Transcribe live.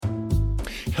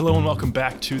Hello and welcome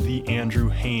back to the Andrew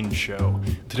Haynes Show.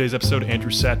 In today's episode, Andrew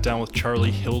sat down with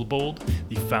Charlie Hildbold,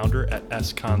 the founder at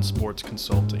Escon Sports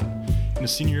Consulting. In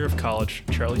his senior year of college,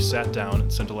 Charlie sat down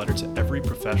and sent a letter to every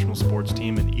professional sports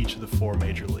team in each of the 4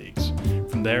 major leagues.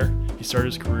 From there, he started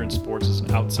his career in sports as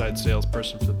an outside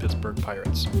salesperson for the Pittsburgh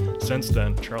Pirates. Since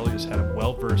then, Charlie has had a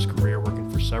well-versed career working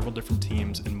for several different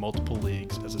teams in multiple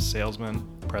leagues as a salesman,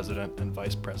 president, and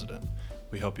vice president.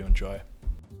 We hope you enjoy.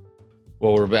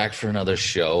 Well, we're back for another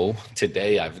show.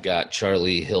 Today, I've got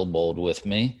Charlie Hildbold with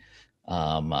me.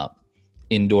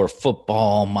 Indoor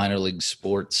football, minor league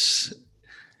sports,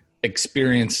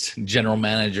 experienced general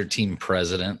manager, team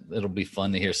president. It'll be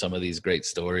fun to hear some of these great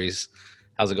stories.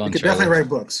 How's it going, We could Charlie? definitely write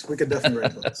books. We could definitely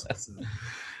write books. So.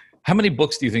 How many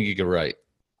books do you think you could write?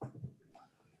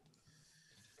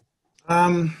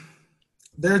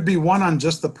 There'd be one on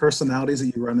just the personalities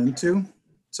that you run into.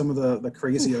 Some of the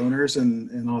crazy owners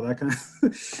and all that kind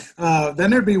of.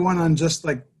 Then there'd be one on just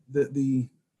like the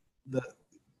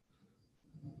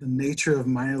nature of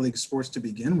minor league sports to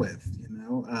begin with. You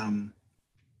know,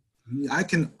 I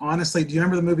can honestly. Do you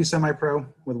remember the movie Semi Pro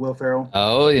with Will Ferrell?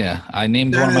 Oh yeah, I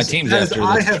named one of my teams after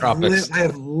the Tropics. I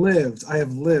have lived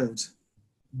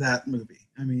that movie.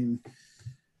 I mean,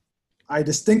 I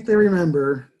distinctly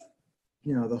remember.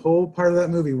 You know, the whole part of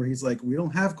that movie where he's like, we don't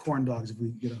have corn dogs if we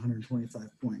get 125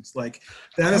 points. Like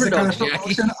that is the kind of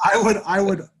promotion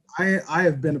I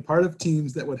have been a part of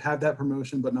teams that would have that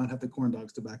promotion, but not have the corn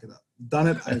dogs to back it up. Done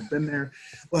it. I've been there.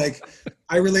 Like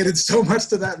I related so much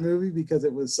to that movie because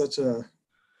it was such a,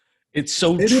 it's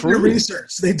so they true.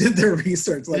 They did their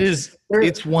research. Like, it's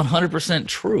 100%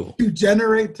 true. To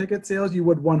generate ticket sales, you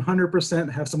would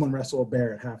 100% have someone wrestle a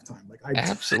bear at halftime. Like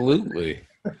Absolutely.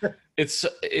 It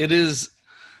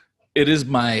is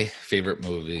my favorite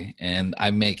movie, and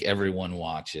I make everyone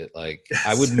watch it. Like yes.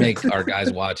 I would make our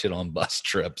guys watch it on bus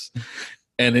trips.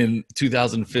 And in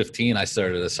 2015, I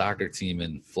started a soccer team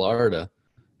in Florida,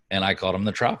 and I called them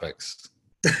the Tropics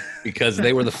because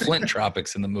they were the Flint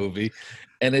Tropics in the movie.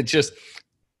 And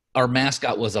our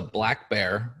mascot was a black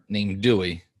bear named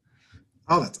Dewey.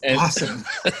 Oh, that's awesome.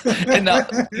 And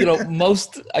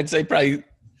I'd say probably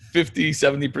 50,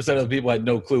 70% of the people had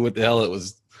no clue what the hell it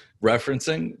was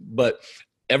referencing, but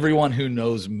everyone who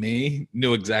knows me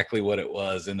knew exactly what it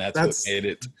was, and that's what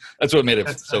made it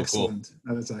so excellent.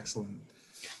 Cool. That is excellent.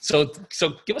 So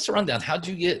give us a rundown. How'd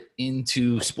you get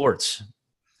into sports?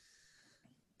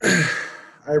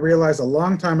 I realized a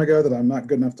long time ago that I'm not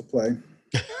good enough to play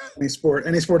any sport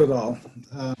at all,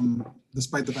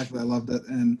 despite the fact that I loved it.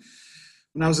 And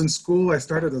when I was in school, I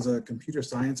started as a computer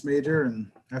science major, and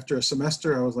after a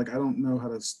semester, I was like, I don't know how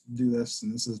to do this,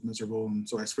 and this is miserable. And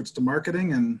so I switched to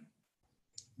marketing and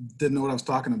didn't know what I was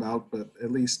talking about, but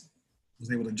at least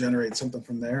was able to generate something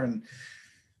from there and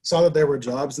saw that there were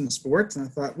jobs in sports. And I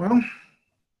thought, well,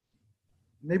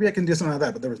 maybe I can do something like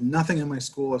that. But there was nothing in my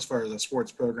school as far as a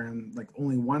sports program, like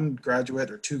only one graduate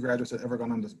or 2 graduates had ever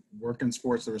gone on to work in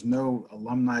sports. There was no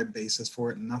alumni basis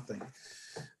for it, nothing.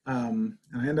 And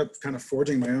I ended up kind of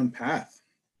forging my own path.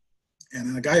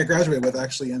 And the guy I graduated with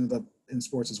actually ended up in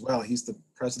sports as well. He's the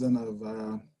president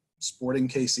of Sporting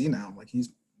KC now. Like he's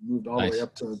moved all the way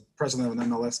up to president of an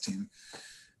MLS team.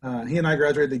 He and I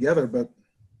graduated together, but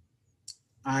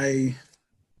I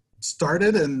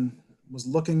started and was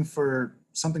looking for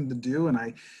something to do.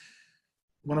 And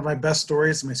one of my best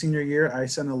stories, my senior year, I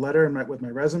sent a letter with my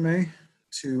resume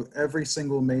to every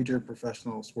single major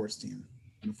professional sports team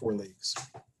in the 4 leagues.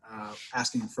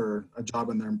 Asking for a job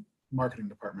in their marketing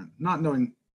department, not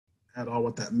knowing at all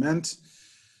what that meant.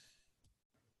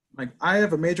 Like, I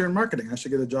have a major in marketing. I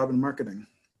should get a job in marketing.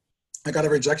 I got a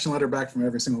rejection letter back from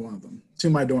every single one of them to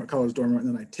my college dorm room, and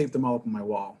then I taped them all up on my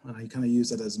wall. And I kind of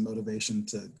used it as motivation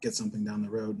to get something down the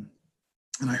road.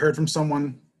 And I heard from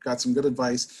someone, got some good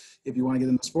advice. If you want to get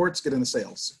into sports, get into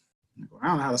sales. I go, I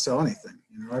don't know how to sell anything.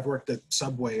 I've worked at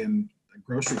Subway and a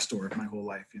grocery store my whole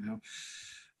life,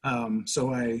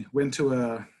 So I went to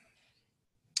a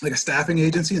staffing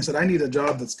agency and said, I need a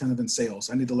job that's kind of in sales.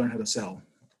 I need to learn how to sell.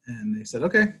 And they said,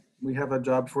 okay, we have a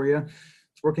job for you.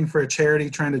 It's working for a charity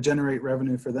trying to generate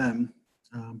revenue for them.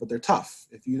 But they're tough.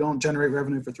 If you don't generate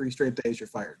revenue for 3 straight days, you're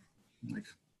fired. I'm like,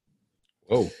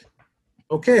 whoa.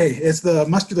 Okay. It's the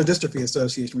Muscular Dystrophy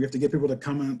Association. We have to get people to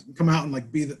come out and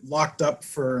like be locked up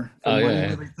for money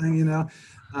and everything,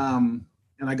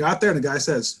 And I got there and the guy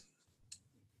says,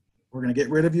 we're going to get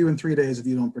rid of you in 3 days if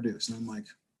you don't produce. And I'm like,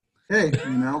 hey,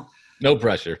 No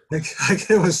pressure. Like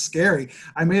it was scary.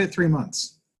 I made it 3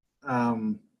 months.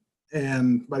 And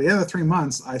by the end of the 3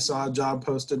 months, I saw a job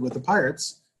posted with the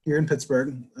Pirates here in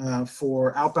Pittsburgh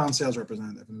for outbound sales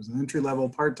representative. It was an entry-level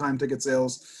part-time ticket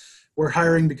sales we're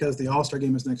hiring because the All-Star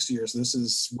game is next year. So this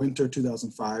is winter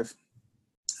 2005.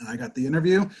 And I got the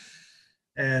interview,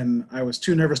 and I was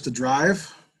too nervous to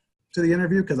drive to the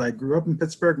interview because I grew up in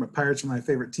Pittsburgh. My Pirates were my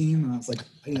favorite team. And I was like,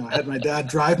 I had my dad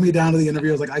drive me down to the interview.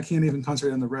 I was like, I can't even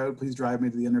concentrate on the road. Please drive me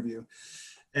to the interview.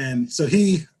 And so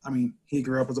he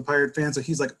grew up as a Pirate fan. So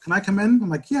he's like, can I come in? I'm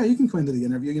like, yeah, you can come into the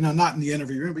interview. Not in the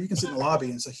interview room, but you can sit in the lobby.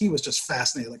 And so he was just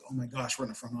fascinated. Like, oh my gosh, we're in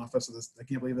the front office of this. I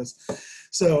can't believe this.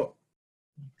 So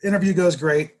interview goes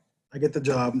great. I get the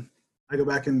job. I go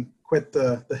back and quit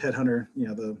the headhunter,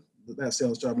 that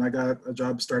sales job. And I got a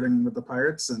job starting with the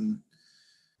Pirates and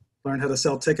learned how to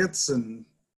sell tickets and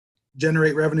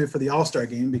generate revenue for the All-Star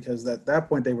game, because at that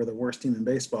point they were the worst team in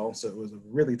baseball. So it was a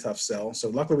really tough sell. So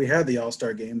luckily we had the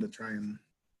All-Star game to try and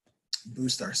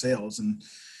boost our sales. And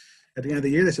at the end of the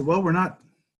year, they said, well, we're not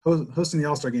hosting the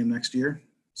All-Star game next year.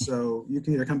 So you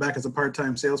can either come back as a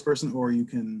part-time salesperson or you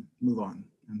can move on.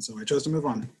 And so I chose to move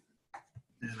on.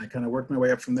 And I kind of worked my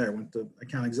way up from there. Went to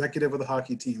account executive with a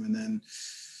hockey team, and then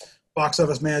box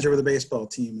office manager with a baseball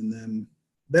team. And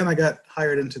then I got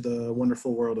hired into the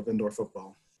wonderful world of indoor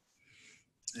football.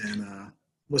 And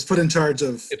was put in charge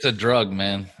of it's a drug,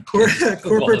 man.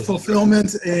 Corporate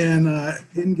fulfillment and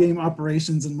in-game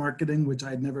operations and marketing, which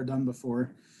I'd never done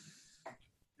before.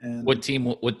 And what team?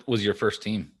 What was your first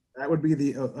team? That would be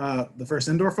the first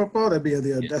indoor football. That'd be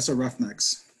the Odessa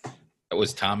Roughnecks. That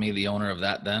was Tommy, the owner of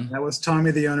that then? That was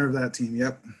Tommy, the owner of that team,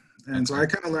 yep. And so I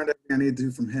kind of learned everything I needed to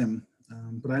do from him.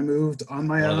 But I moved on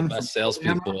my own. One of the best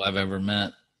salespeople I've ever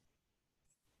met.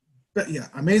 But yeah,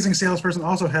 amazing salesperson.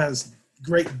 Also has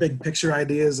great big picture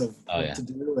ideas of what to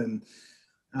do. And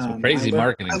crazy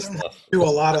marketing stuff. Do a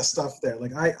lot of stuff there.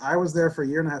 Like I was there for a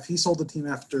year and a half. He sold the team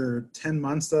after 10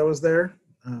 months that I was there.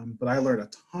 But I learned a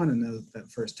ton in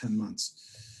that first 10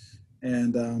 months.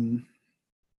 And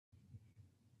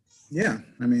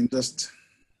just.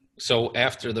 So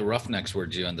after the Roughnecks,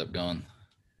 where'd you end up going?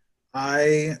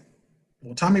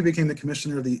 Tommy became the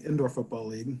commissioner of the Indoor Football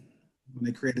League. When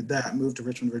they created that, moved to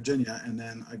Richmond, Virginia, and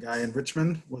then a guy in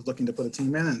Richmond was looking to put a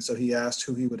team in, and so he asked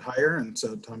who he would hire, and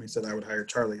so Tommy said I would hire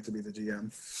Charlie to be the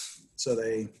GM. So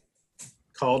they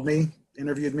called me,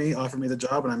 interviewed me, offered me the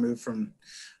job, and I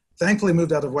thankfully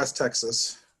moved out of West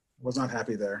Texas, was not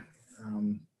happy there,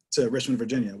 to Richmond,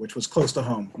 Virginia, which was close to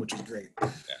home, which was great.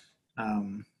 Yeah.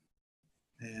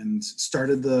 And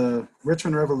started the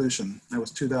Richmond Revolution. That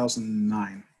was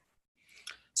 2009.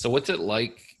 So what's it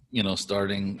like,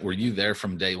 starting, were you there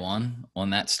from day one on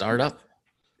that startup?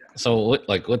 Yeah. So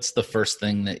what's the first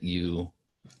thing that you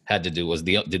had to do?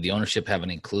 Did the ownership have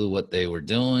any clue what they were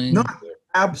doing? No,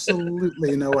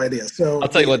 absolutely no idea. So I'll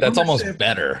tell you what, that's almost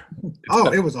better.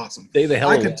 It was awesome.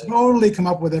 I could totally come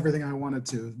up with everything I wanted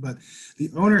to, but the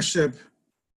ownership,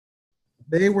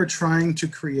 they were trying to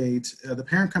create, the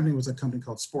parent company was a company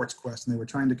called Sports Quest, and they were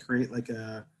trying to create like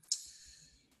an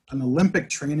Olympic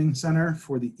training center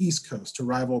for the East Coast to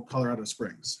rival Colorado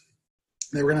Springs.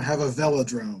 They were going to have a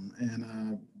velodrome and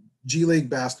a G League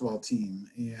basketball team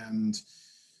and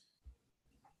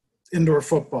indoor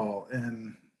football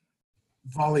and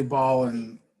volleyball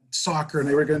and soccer. And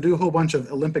they were going to do a whole bunch of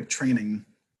Olympic training.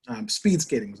 Speed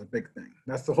skating was a big thing.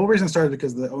 That's the whole reason it started,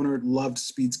 because the owner loved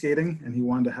speed skating and he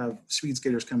wanted to have speed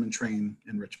skaters come and train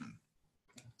in Richmond.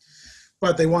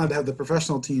 But they wanted to have the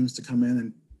professional teams to come in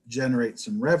and generate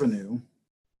some revenue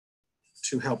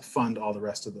to help fund all the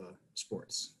rest of the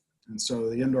sports. And so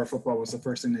the indoor football was the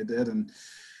first thing they did. And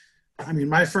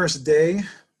my first day,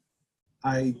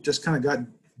 I just kind of got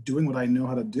doing what I know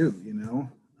how to do,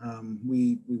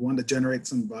 we wanted to generate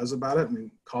some buzz about it. And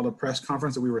we called a press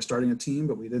conference that we were starting a team,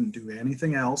 but we didn't do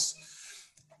anything else.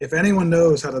 If anyone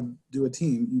knows how to do a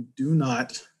team, you do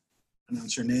not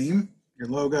announce your name, your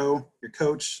logo, your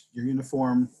coach, your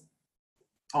uniform,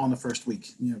 all in the first week.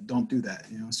 Don't do that.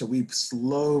 So we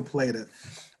slow played it.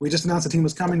 We just announced the team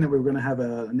was coming, that we were going to have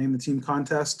a name the team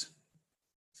contest,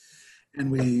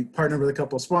 and we partnered with a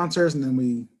couple of sponsors, and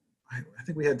then I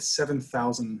think we had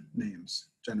 7,000 names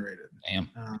generated. Damn.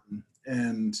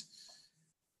 And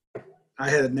I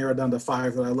had it narrowed down to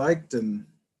 5 that I liked, and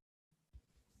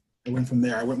I went from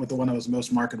there. I went with the one that was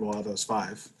most marketable out of those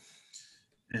 5.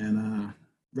 And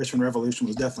Richmond Revolution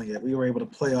was definitely it. We were able to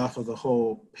play off of the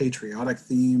whole patriotic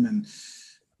theme, and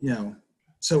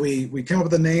so we came up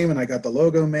with a name, and I got the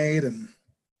logo made, and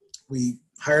we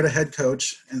hired a head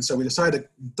coach, and so we decided to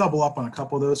double up on a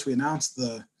couple of those. We announced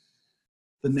the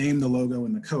name, the logo,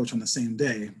 and the coach on the same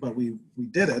day, but we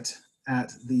did it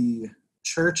at the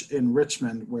church in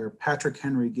Richmond where Patrick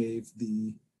Henry gave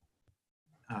the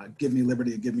 "Give me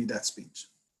liberty, give me death" speech.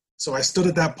 So I stood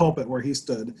at that pulpit where he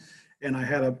stood, and I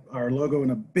had our logo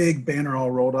in a big banner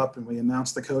all rolled up, and we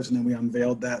announced the coach, and then we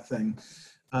unveiled that thing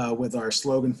with our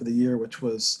slogan for the year, which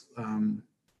was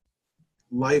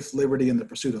life, liberty, and the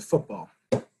pursuit of football.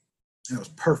 And it was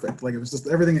perfect. Like, it was just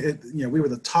everything. We were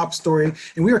the top story,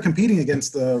 and we were competing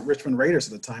against the Richmond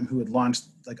Raiders at the time, who had launched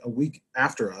like a week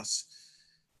after us,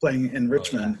 playing in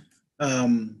Richmond.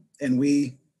 And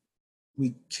we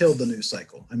killed the news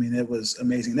cycle. I mean, it was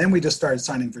amazing. Then we just started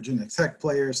signing Virginia Tech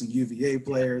players and UVA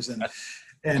players,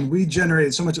 and we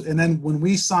generated so much. And then when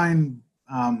we signed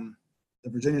the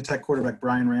Virginia Tech quarterback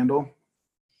Brian Randall,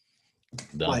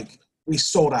 like, we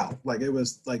sold out. Like, it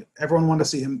was like everyone wanted to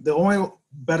see him. The only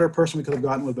better person we could have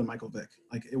gotten would have been Michael Vick.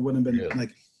 Like, it wouldn't have been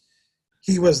like,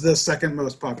 he was the second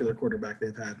most popular quarterback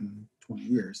they've had in 20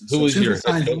 years. And who was your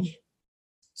head coach?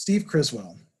 Steve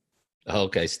Criswell.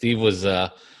 Okay, Steve was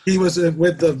he was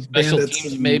with the special Bandits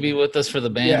teams, maybe with us for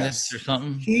the Bandits or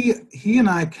something. He and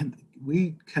I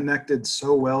we connected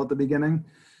so well at the beginning.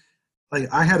 Like,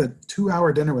 I had a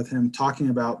 2-hour dinner with him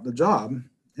talking about the job,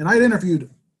 and I had interviewed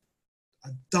a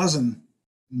dozen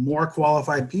more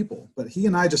qualified people, but he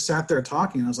and I just sat there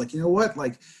talking, and I was like, you know what?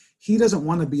 Like, he doesn't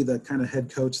want to be the kind of head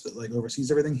coach that like oversees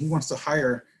everything. He wants to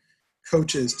hire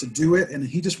coaches to do it, and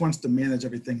he just wants to manage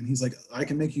everything. And he's like, I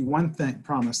can make you one thing,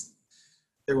 promise.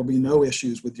 There will be no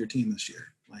issues with your team this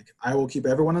year. Like, I will keep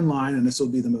everyone in line, and this will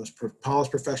be the most polished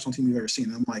professional team you've ever seen.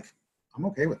 And I'm like, I'm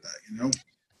okay with that,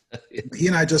 He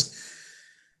and I just,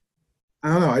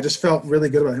 I don't know, I just felt really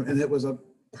good about him, and it was a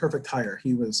perfect hire.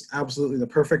 He was absolutely the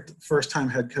perfect first-time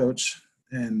head coach,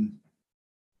 and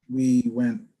we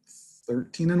went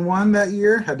 13-1 that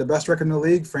year, had the best record in the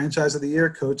league, franchise of the year,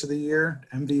 coach of the year,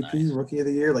 MVP, nice. Rookie of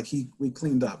the year. Like, we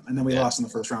cleaned up, and then we lost in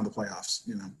the first round of the playoffs,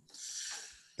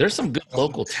 There's some good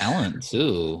local talent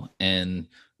too, and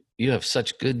you have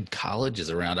such good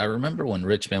colleges around. I remember when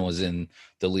Richmond was in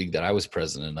the league that I was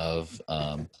president of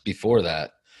before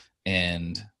that,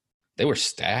 and they were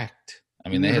stacked. I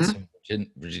mean, they had some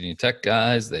Virginia Tech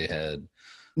guys. They had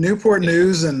Newport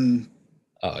News and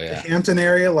the Hampton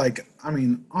area. Like, I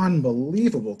mean,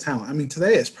 unbelievable talent. I mean,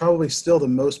 today it's probably still the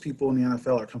most people in the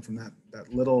NFL are come from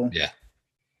that little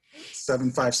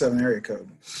 757 area code.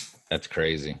 That's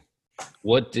crazy.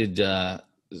 What did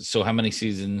so how many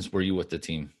seasons were you with the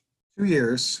team? 2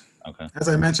 years. Okay. As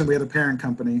I mentioned, we had a parent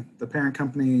company. The parent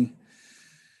company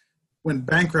went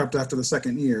bankrupt after the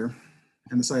second year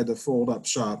and decided to fold up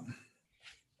shop.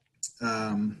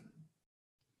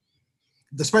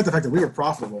 Despite the fact that we were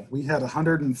profitable, we had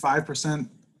 105%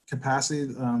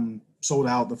 capacity sold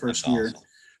out the first year. Awesome.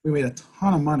 We made a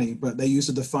ton of money, but they used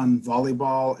it to fund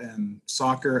volleyball and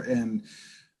soccer and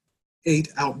 8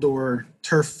 outdoor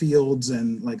turf fields,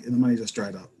 and the money just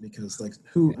dried up because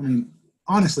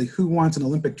honestly, who wants an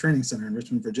Olympic training center in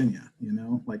Richmond, Virginia?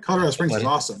 Like, Colorado Springs is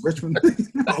awesome. Richmond,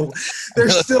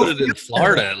 there's still put it in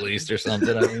Florida at least or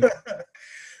something. I mean.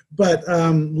 But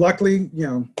luckily,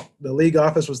 the league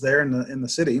office was there in the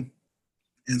city,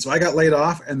 and so I got laid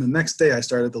off. And the next day, I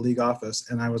started the league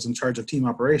office, and I was in charge of team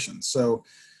operations. So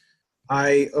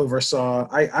I oversaw.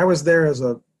 I was there as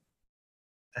a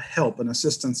help and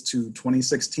assistance to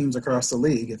 26 teams across the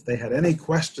league. If they had any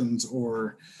questions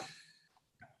or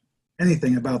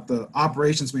anything about the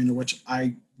operations manual, which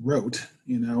I wrote,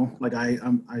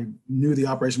 I knew the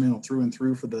operation manual through and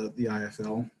through for the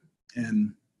IFL,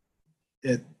 and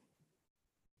it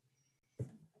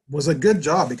was a good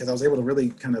job because I was able to really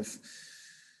kind of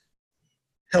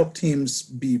help teams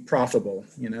be profitable,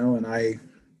 and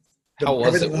How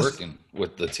was it working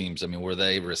with the teams? I mean, were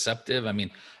they receptive? I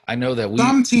mean, I know that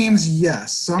some teams,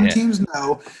 yes. Some teams,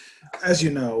 no, as you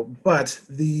know. But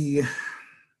the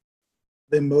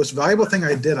most valuable thing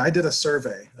I did a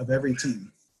survey of every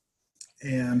team.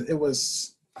 And it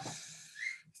was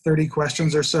 30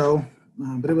 questions or so.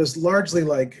 But it was largely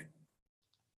like,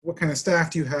 what kind of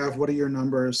staff do you have? What are your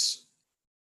numbers?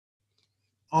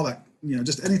 All that,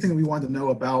 just anything we wanted to know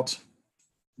about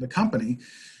the company.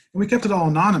 And we kept it all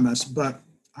anonymous, but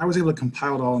I was able to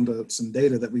compile it all into some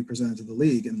data that we presented to the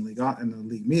league in the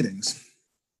league meetings.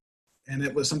 And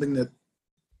it was something that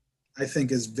I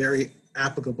think is very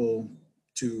applicable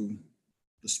to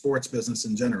the sports business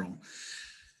in general.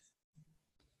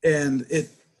 And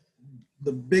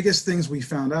the biggest things we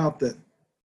found out that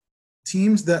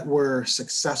teams that were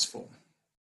successful,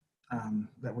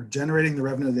 that were generating the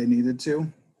revenue they needed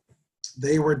to,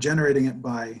 they were generating it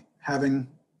by having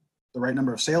the right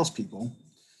number of salespeople,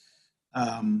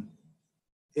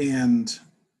 and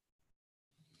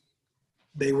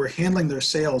they were handling their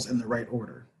sales in the right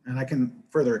order. And I can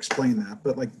further explain that,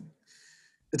 but like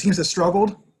the teams that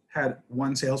struggled had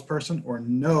one salesperson or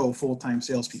no full-time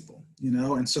salespeople,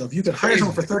 And so if you could hire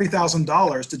someone for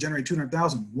 $30,000 to generate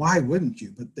 $200,000, why wouldn't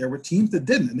you? But there were teams that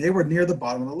didn't, and they were near the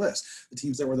bottom of the list. The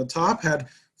teams that were the top had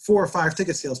 4 or 5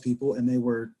 ticket salespeople, and they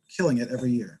were killing it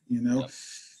every year, Yep.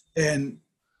 And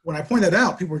when I pointed that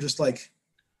out, people were just like,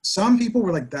 some people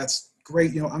were like, that's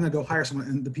great. I'm going to go hire someone.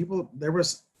 And the people,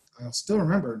 I'll still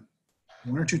remember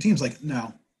 1 or 2 teams like,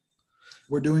 no,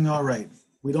 we're doing all right.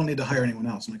 We don't need to hire anyone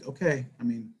else. I'm like, okay.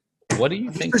 What do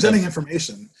you think? Presenting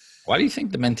information. Why do you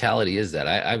think the mentality is that?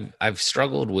 I've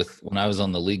struggled with, when I was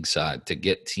on the league side, to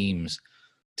get teams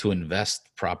to invest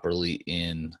properly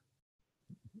in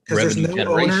revenue there's no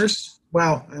generation. Owners.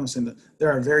 Well, I don't say that.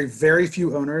 There are very, very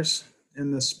few owners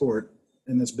in this sport,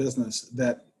 in this business,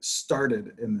 that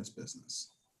started in this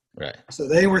business. Right. So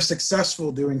they were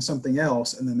successful doing something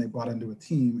else, and then they bought into a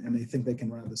team, and they think they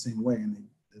can run it the same way, and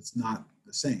it's not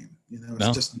the same.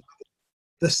 It's just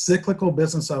the cyclical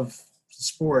business of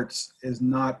sports is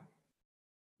not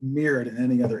mirrored in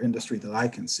any other industry that I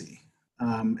can see.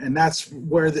 And that's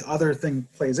where the other thing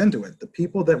plays into it. The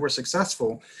people that were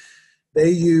successful, they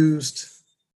used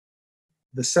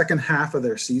the second half of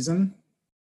their season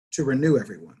to renew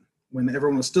everyone when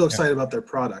everyone was still excited about their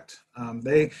product.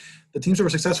 The teams that were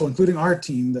successful, including our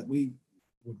team that we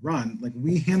would run, like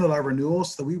we handled our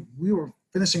renewals. So we were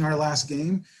finishing our last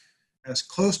game as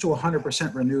close to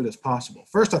 100% renewed as possible.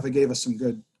 First off, it gave us some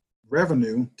good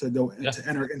revenue to go to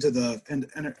enter into the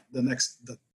next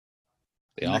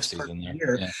off season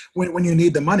year when you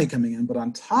need the money coming in. But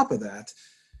on top of that,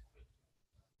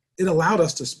 it allowed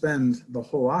us to spend the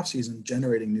whole off season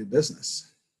generating new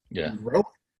business. Yeah, and growing,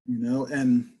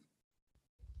 and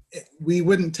we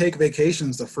wouldn't take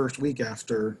vacations the first week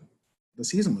after the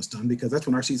season was done, because that's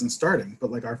when our season's starting.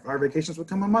 But like our vacations would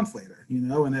come a month later,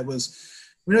 and it was,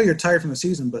 we know you're tired from the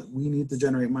season, but we need to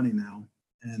generate money now.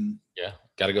 And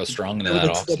got to go strong into that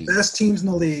off season. The best teams in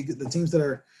the league, the teams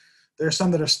that there's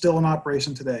some that are still in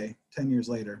operation today, 10 years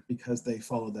later, because they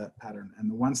followed that pattern.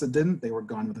 And the ones that didn't, they were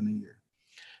gone within a year.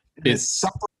 It's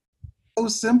so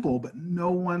simple, but no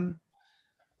one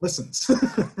listens.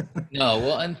 No,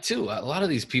 well, and two, a lot of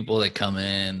these people that come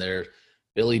in, they're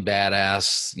Billy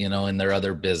Badass, in their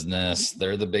other business.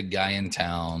 They're the big guy in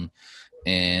town,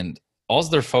 and all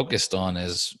they're focused on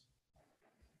is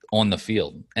on the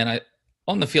field. And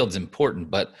on the field's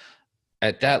important, but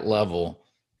at that level,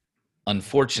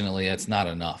 unfortunately, it's not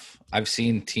enough. I've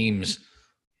seen teams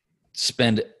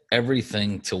spend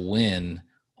everything to win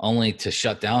only to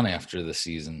shut down after the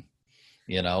season,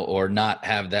 or not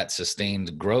have that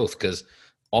sustained growth because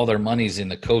all their money's in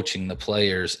the coaching, the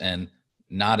players, and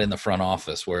not in the front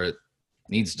office where it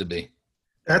needs to be.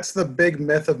 That's the big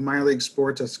myth of minor league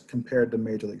sports as compared to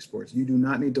major league sports. You do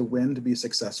not need to win to be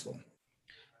successful.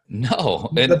 No.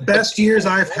 The best years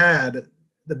I've had,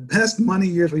 the best money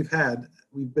years we've had,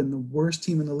 we've been the worst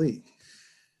team in the league.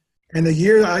 And the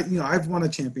year I've won a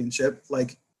championship,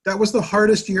 like that was the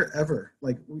hardest year ever.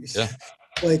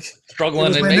 Struggling. It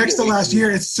was my next to last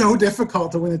year. It's so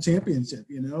difficult to win a championship,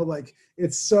 like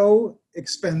it's so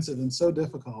expensive and so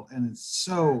difficult, and it's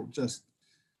so just,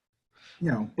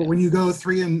 but when you go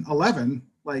 3-11,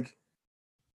 like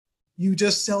you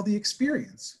just sell the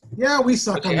experience. Yeah, we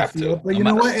suck on the field, but you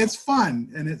know what? It's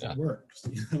fun and it works,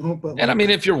 But and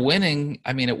if you're winning,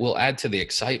 it will add to the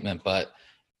excitement. But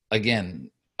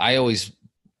again, I always,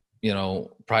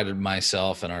 prided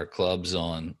myself and our clubs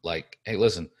on like, hey,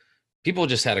 listen, people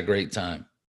just had a great time.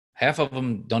 Half of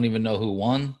them don't even know who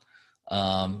won. They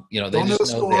don't just know the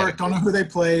score, don't know who they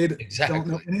played, exactly. Don't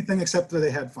know anything except that they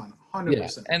had fun.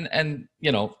 100%. Yeah. And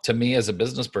to me as a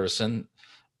business person,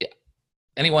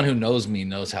 anyone who knows me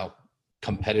knows how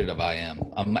competitive I am.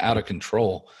 I'm out of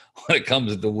control when it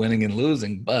comes to winning and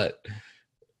losing, but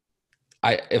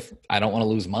if I don't want to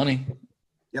lose money,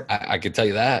 I could tell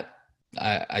you that.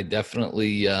 I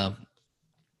definitely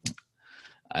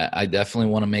I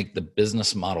definitely want to make the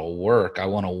business model work. I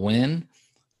want to win,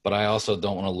 but I also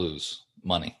don't want to lose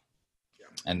money.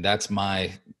 And that's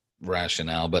my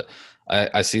rationale. But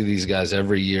I see these guys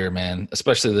every year, man,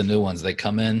 especially the new ones. They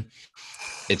come in.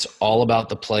 It's all about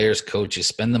the players, coaches,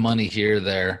 spend the money here,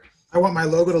 there. I want my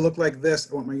logo to look like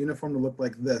this. I want my uniform to look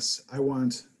like this. I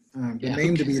want the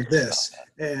name to be this.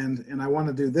 And I want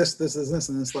to do this.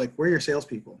 And it's like, we're your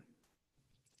salespeople.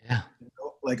 Yeah.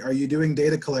 Like, are you doing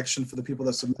data collection for the people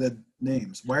that submitted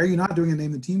names? Why are you not doing a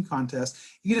name the team contest,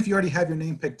 even if you already have your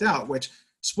name picked out, which,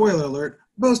 spoiler alert,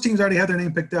 most teams already have their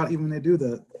name picked out even when they do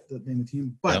the name of the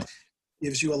team, but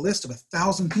gives you a list of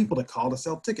 1,000 people to call to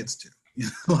sell tickets to.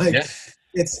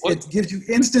 It gives you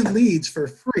instant leads for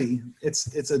free.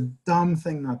 It's a dumb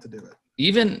thing not to do it.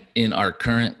 Even in our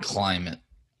current climate,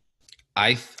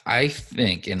 I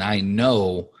think, and I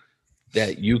know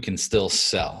that you can still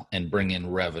sell and bring in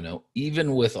revenue,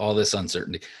 even with all this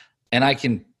uncertainty. And I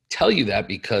can tell you that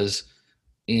because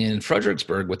in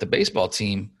Fredericksburg with the baseball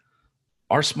team,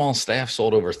 our small staff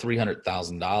sold over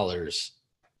 $300,000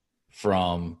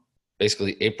 from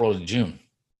basically April to June.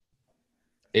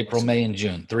 April, May, and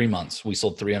June, 3 months. We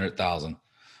sold 300,000.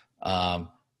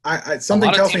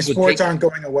 Something tells me sports aren't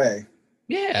going away.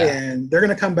 Yeah. And they're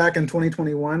going to come back in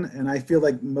 2021. And I feel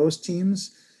like most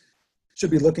teams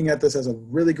should be looking at this as a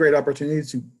really great opportunity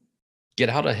to get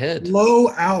out ahead,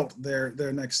 blow out their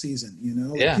next season.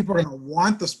 Yeah. People are going to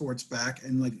want the sports back,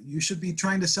 and like you should be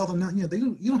trying to sell them now.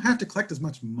 You don't have to collect as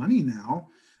much money now.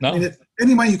 No. I mean,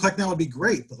 any money you collect now would be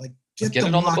great, but like get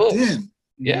them locked in.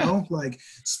 Like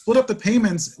split up the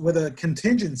payments with a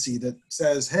contingency that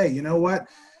says, hey, you know what?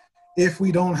 If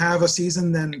we don't have a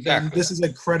season, then this is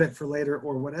a credit for later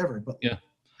or whatever. But yeah,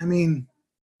 I mean,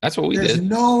 that's what we did. There's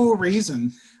no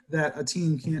reason that a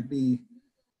team can't be.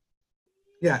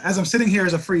 Yeah, as I'm sitting here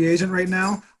as a free agent right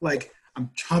now, like I'm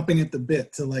chomping at the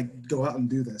bit to like go out and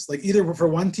do this. Like either for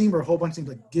one team or a whole bunch of teams,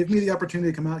 like give me the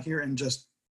opportunity to come out here and just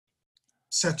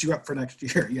set you up for next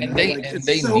year.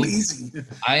 It's so easy.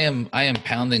 I am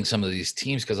pounding some of these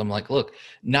teams because I'm like, look,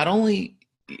 not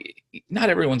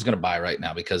everyone's going to buy right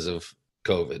now because of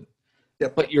COVID,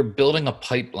 but you're building a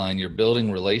pipeline, you're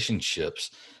building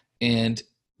relationships, and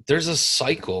there's a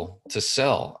cycle to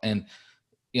sell. And,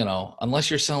 unless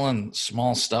you're selling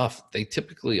small stuff, they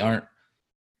typically aren't,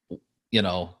 pick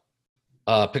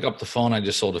up the phone. I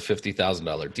just sold a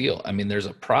 $50,000 deal. I mean, there's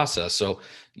a process. So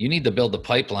you need to build the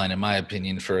pipeline, in my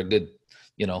opinion, for a good,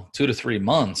 2 to 3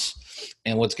 months.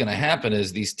 And what's going to happen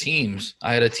is these teams,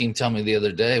 I had a team tell me the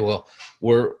other day, well,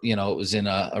 it was in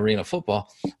arena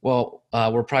football. Well,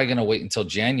 we're probably going to wait until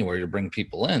January to bring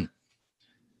people in.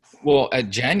 Well, at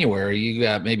January, you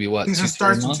got maybe what? Season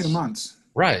starts in 2 months.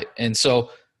 Right. And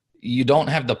so you don't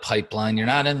have the pipeline. You're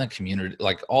not in the community.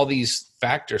 Like all these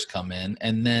factors come in,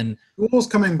 and then schools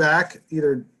coming back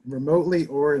either remotely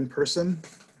or in person.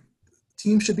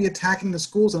 Teams should be attacking the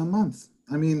schools in a month.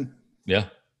 I mean, yeah,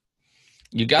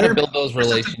 you got to build those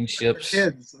relationships.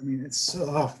 Kids. I mean, it's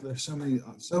there's so many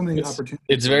opportunities.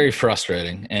 It's very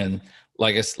frustrating, and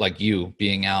like you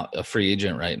being out a free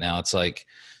agent right now, it's like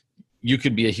you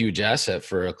could be a huge asset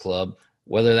for a club,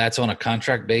 whether that's on a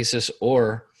contract basis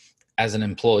or as an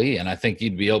employee. And I think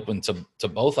you'd be open to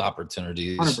both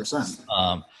opportunities.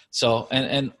 100%. So,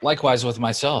 and likewise with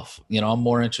myself, I'm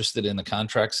more interested in the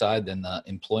contract side than the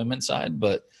employment side,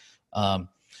 but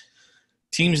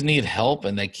teams need help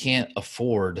and they can't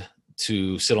afford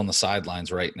to sit on the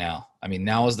sidelines right now. I mean,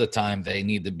 now is the time they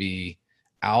need to be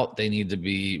out. They need to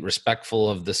be respectful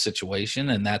of the situation.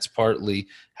 And that's partly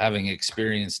having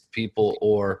experienced people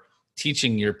or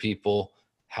teaching your people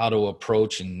how to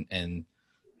approach and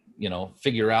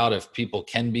figure out if people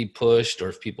can be pushed or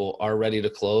if people are ready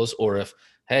to close, or if,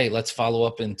 hey, let's follow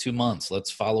up in 2 months. Let's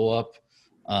follow up.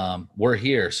 We're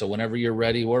here. So whenever you're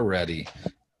ready, we're ready.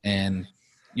 And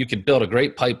you can build a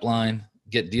great pipeline,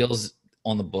 get deals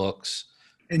on the books.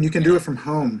 And you can do it from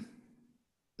home.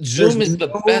 Zoom is the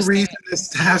best. There's no reason that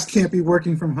staffs can't be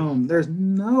working from home. There's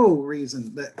no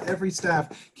reason that every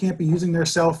staff can't be using their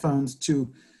cell phones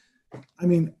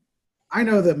I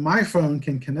know that my phone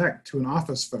can connect to an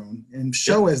office phone and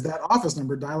show as that office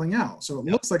number dialing out. So it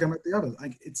looks like I'm at the office.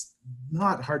 It's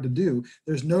not hard to do.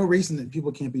 There's no reason that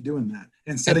people can't be doing that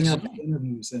and setting up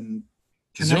interviews and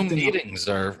connecting. Zoom meetings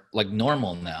are like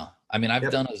normal now. I mean,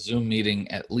 I've done a Zoom meeting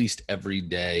at least every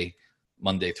day,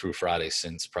 Monday through Friday,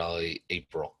 since probably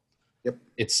April. Yep.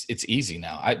 It's easy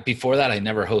now. Before that, I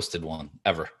never hosted one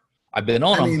ever. I've been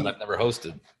on them, but I've never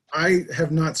hosted. I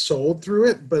have not sold through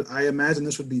it, but I imagine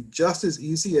this would be just as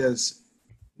easy as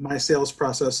my sales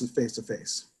process is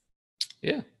face-to-face.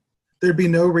 Yeah. There'd be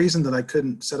no reason that I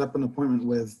couldn't set up an appointment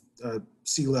with a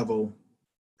C-level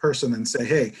person and say,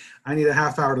 hey, I need a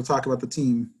half hour to talk about the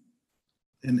team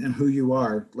and who you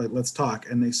are. Like, let's talk.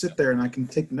 And they sit there and I can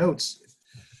take notes.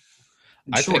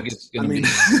 I think it's going to be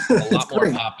a lot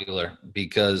more popular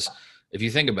because if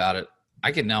you think about it,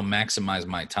 I can now maximize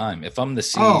my time. If I'm the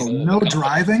CEO, no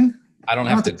driving. I don't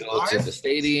have to go to the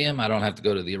stadium. I don't have to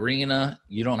go to the arena.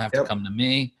 You don't have to come to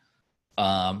me.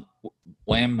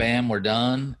 Wham, bam, we're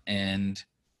done, and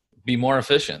be more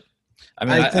efficient.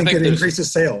 I think it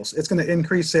increases sales. It's going to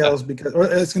increase sales or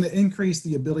it's going to increase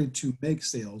the ability to make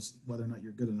sales, whether or not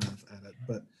you're good enough at it.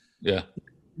 But yeah,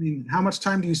 I mean, how much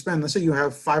time do you spend? Let's say you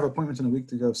have 5 appointments in a week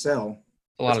to go sell.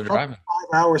 A lot of driving.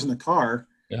 5 hours in the car.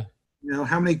 Yeah.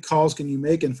 How many calls can you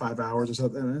make in 5 hours or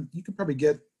something? You could probably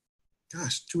get,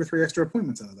 2 or 3 extra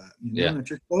appointments out of that. And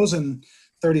if you're closing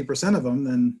 30% of them,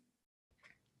 then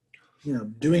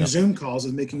doing Zoom calls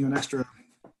is making you an extra,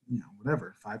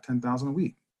 whatever, 5,000-10,000 a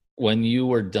week. When you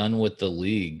were done with the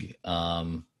league,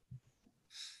 tell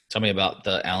me about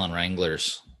the Allen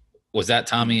Wranglers. Was that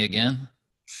Tommy again?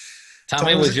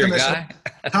 Tommy was your guy?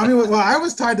 I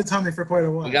was tied to Tommy for quite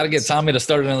a while. We got to get Tommy to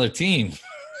start another team.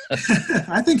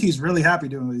 I think he's really happy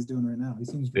doing what he's doing right now. He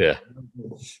seems really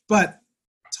good. But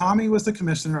Tommy was the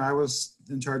commissioner. I was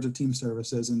in charge of team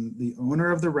services, and the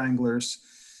owner of the Wranglers.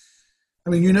 I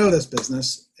mean, this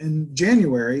business. In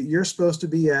January, you're supposed to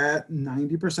be at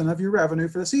 90% of your revenue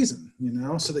for the season,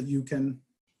 so that you can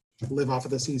live off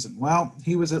of the season. Well,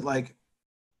 he was at like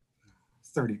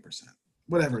 30%,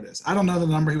 whatever it is. I don't know the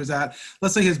number he was at.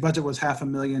 Let's say his budget was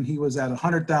 $500,000. He was at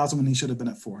 100,000 when he should have been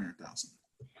at 400,000.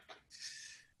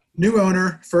 New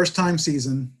owner, first time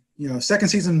season, second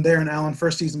season there in Allen,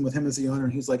 first season with him as the owner.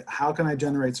 And he's like, how can I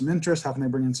generate some interest? How can I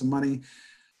bring in some money?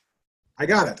 I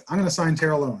got it. I'm going to sign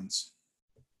Terrell Owens,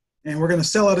 and we're going to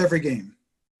sell out every game.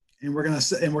 And we're going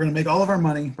to make all of our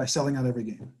money by selling out every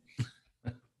game.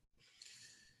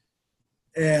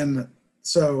 And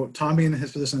so Tommy, in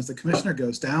his position as the commissioner,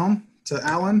 goes down to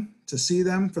Allen to see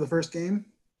them for the first game.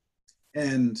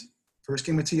 And first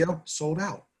game with T.O. sold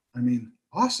out. I mean,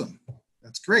 awesome.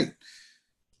 That's great.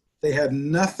 They had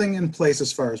nothing in place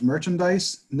as far as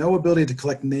merchandise, no ability to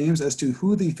collect names as to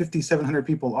who the 5,700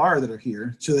 people are that are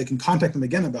here, so they can contact them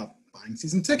again about buying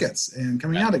season tickets and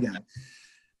coming out again.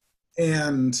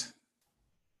 And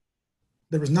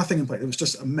there was nothing in place. It was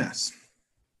just a mess.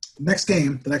 Next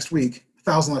game, the next week,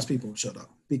 1,000 less people showed up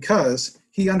because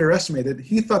he underestimated.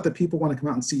 He thought that people want to come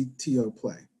out and see T.O.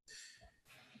 play.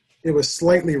 It was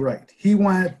slightly right.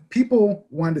 People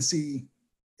wanted to see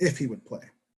if he would play.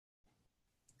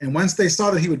 And once they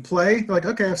saw that he would play, they're like,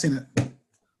 okay, I've seen it.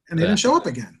 And they didn't show up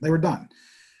again. They were done.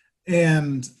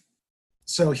 And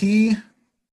so he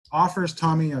offers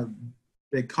Tommy a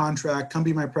big contract, come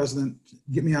be my president,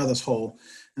 get me out of this hole.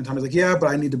 And Tommy's like, yeah, but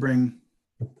I need to bring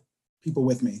people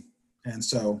with me. And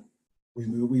so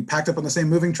we packed up on the same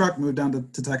moving truck, moved down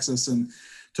to Texas, and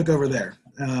took over there.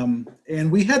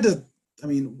 And we had to,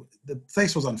 the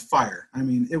place was on fire.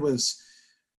 It was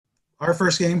our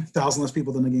first game, 1,000 less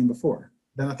people than the game before.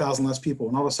 Then 1,000 less people.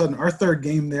 And all of a sudden, our third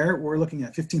game there, we're looking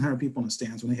at 1,500 people in the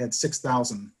stands when they had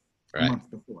 6,000 a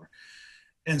month before.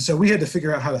 And so we had to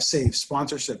figure out how to save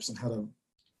sponsorships and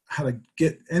how to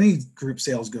get any group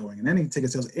sales going and any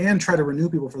ticket sales and try to renew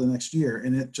people for the next year.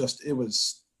 And it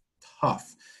was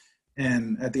tough.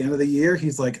 And at the end of the year,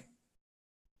 he's like,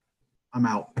 I'm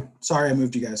out. Sorry, I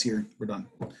moved you guys here. We're done.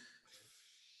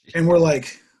 And we're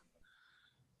like,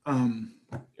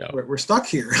 we're stuck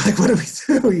here. Like, what do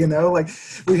we do? Like,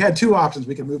 we had two options.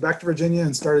 We could move back to Virginia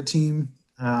and start a team.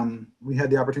 We had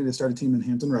the opportunity to start a team in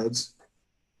Hampton Roads.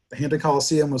 The Hampton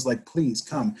Coliseum was like, please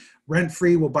come.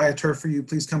 Rent-free, we'll buy a turf for you.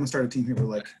 Please come and start a team here. We're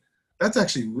like, that's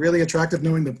actually really attractive,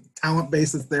 knowing the talent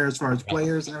base that's there as far as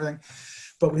players and everything.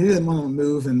 But we didn't want to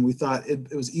move, and we thought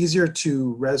it was easier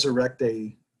to resurrect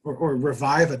or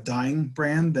revive a dying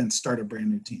brand than start a brand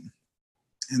new team.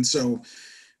 And so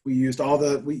we used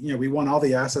we won all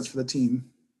the assets for the team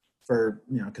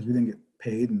because we didn't get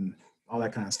paid and all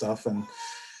that kind of stuff. And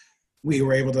we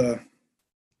were able to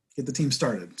get the team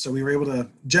started. So we were able to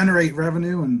generate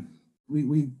revenue, and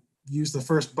we used the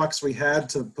first bucks we had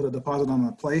to put a deposit on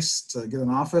a place to get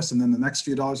an office. And then the next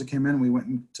few dollars that came in, we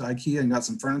went to IKEA and got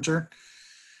some furniture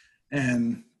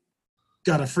and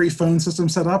got a free phone system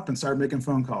set up and started making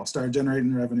phone calls, started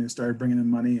generating revenue, started bringing in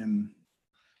money. And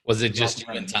was it just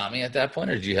you and Tommy at that point,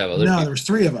 or did you have other people? There was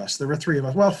three of us. There were three of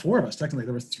us. Well, four of us, technically.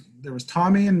 There was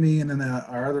Tommy and me, and then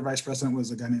our other vice president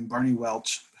was a guy named Barney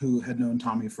Welch, who had known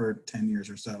Tommy for 10 years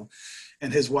or so.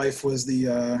 And his wife was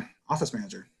the office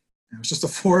manager. And it was just the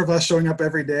four of us showing up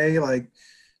every day, like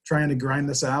trying to grind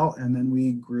this out. And then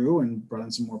we grew and brought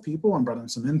in some more people and brought in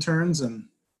some interns. And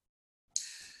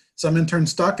some interns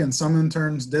stuck and some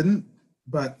interns didn't.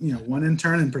 But, one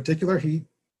intern in particular,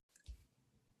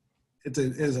 it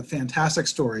is a fantastic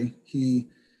story. He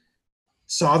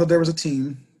saw that there was a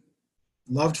team,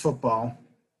 loved football,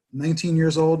 19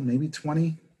 years old, maybe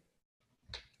 20.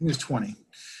 He was 20.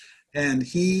 And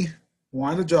he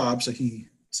wanted a job, so he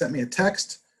sent me a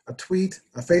text, a tweet,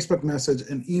 a Facebook message,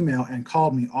 an email, and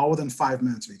called me all within 5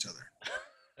 minutes of each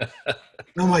other. And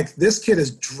I'm like, this kid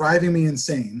is driving me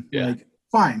insane. Yeah. Like,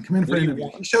 fine, come in for an interview.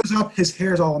 He shows up, his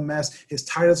hair's all a mess, his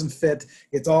tie doesn't fit,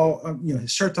 it's all, his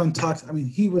shirt's untucked.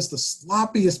 He was the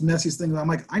sloppiest, messiest thing. I'm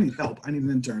like, I need help, I need an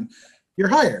intern. You're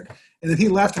hired. And then he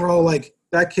left, we're all like,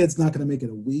 that kid's not gonna make it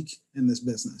a week in this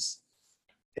business.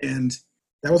 And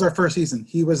that was our first season.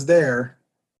 He was there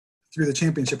through the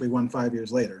championship we won 5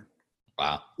 years later.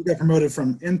 Wow. He got promoted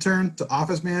from intern to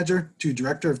office manager to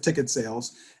director of ticket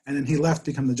sales, and then he left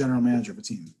to become the general manager of a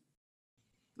team.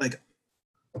 Like,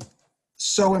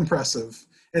 so impressive.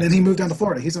 And then he moved down to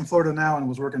Florida. He's in Florida now and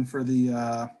was working for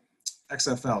the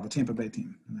XFL, the Tampa Bay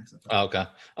team. In XFL. Oh, okay.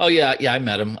 Oh, yeah. Yeah, I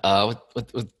met him.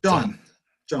 With John.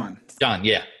 John,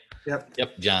 yeah.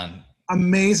 Yep, John.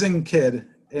 Amazing kid.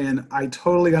 And I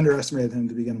totally underestimated him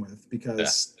to begin with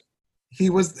because it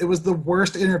was the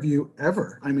worst interview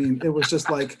ever. I mean, it was just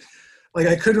like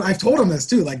I've told him this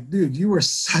too, like, dude, you were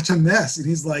such a mess. And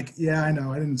he's like, yeah, I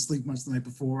know. I didn't sleep much the night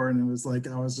before. And it was like,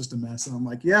 I was just a mess. And I'm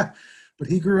like, yeah, but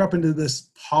he grew up into this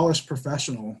polished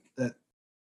professional that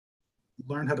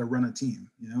learned how to run a team,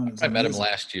 you know? And I met him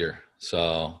last year.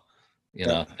 So,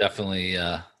 definitely,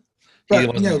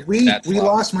 but we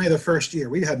lost money the first year.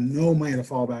 We had no money to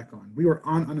fall back on. We were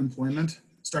on unemployment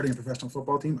starting a professional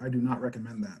football team. I do not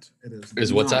recommend that. It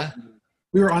is what's that?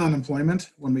 We were on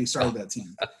unemployment when we started that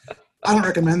team. I don't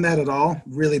recommend that at all.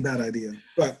 Really bad idea.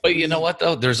 But you know what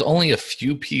though? There's only a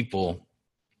few people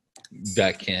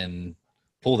that can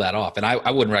pull that off, and I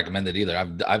wouldn't recommend it either.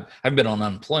 I've been on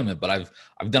unemployment, but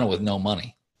I've done it with no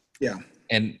money. Yeah,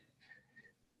 and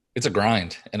it's a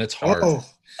grind and it's hard.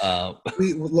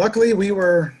 Luckily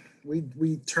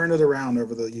we turned it around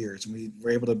over the years, and we were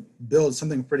able to build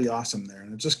something pretty awesome there.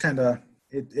 And it just kind of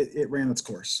it ran its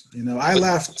course.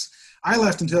 I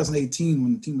left in 2018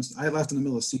 when the team was. I left in the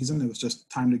middle of the season. It was just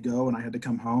time to go, and I had to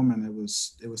come home, and it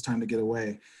was time to get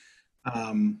away,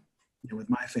 with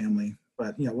my family.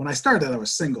 But when I started that, I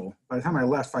was single. By the time I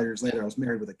left 5 years later, I was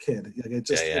married with a kid. Like it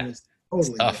was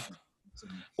totally different. So.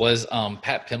 Was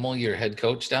Pat Pimmel your head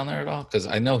coach down there at all? Because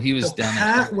I know he was down there.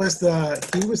 Pat was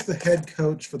the head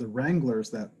coach for the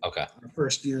Wranglers that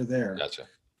first year there. Gotcha.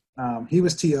 He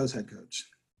was TO's head coach.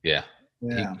 Yeah.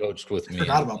 He coached with me. I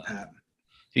forgot about Pat.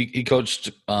 He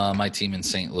coached my team in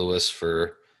St. Louis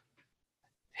for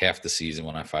half the season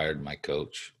when I fired my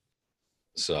coach.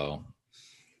 So,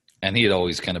 and he had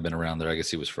always kind of been around there. I guess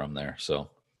he was from there. So,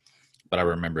 but I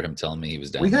remember him telling me he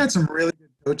was down there. We had some really good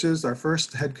coaches. Our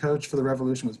first head coach for the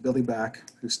Revolution was Billy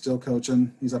Back, who's still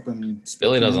coaching. He's up in Spokane.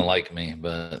 Billy doesn't like me,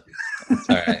 but it's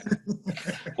all right.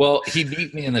 Well, he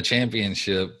beat me in the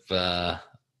championship. I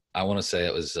want to say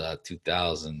it was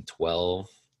 2012.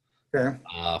 Okay.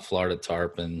 Florida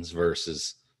Tarpons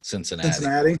versus Cincinnati.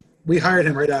 Cincinnati. We hired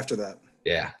him right after that.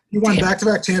 Yeah. He won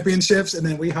back-to-back championships, and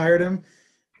then we hired him.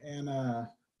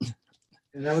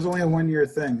 And that was only a one-year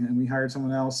thing. And we hired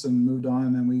someone else and moved on.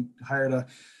 And then we hired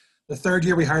the third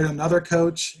year we hired another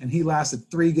coach, and he lasted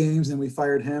 3 games, and we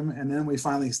fired him. And then we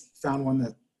finally found one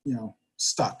that,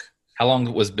 stuck. How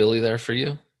long was Billy there for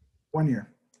you? 1 year.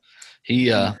 He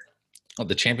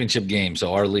the championship game.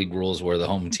 So our league rules where the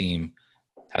home team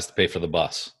has to pay for the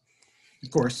bus. Of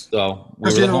course. So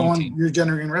we were the home team. You're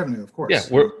generating revenue, of course. Yeah,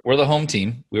 we're the home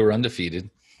team. We were undefeated.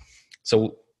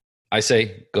 So I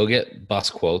say, go get bus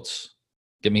quotes.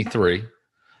 Give me 3.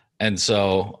 And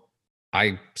so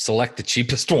I select the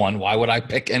cheapest one. Why would I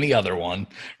pick any other one,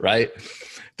 right?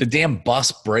 The damn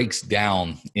bus breaks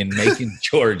down in Macon,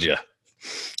 Georgia.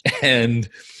 And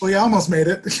you almost made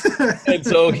it. And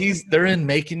so they're in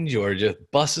Macon, Georgia.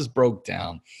 Buses broke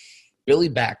down. Billy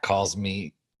Back calls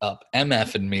me up,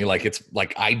 MFing me like it's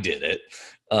like I did it.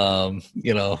 And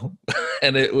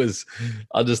it was,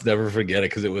 I'll just never forget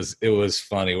it because it was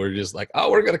funny. We're just like,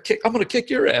 oh, I'm gonna kick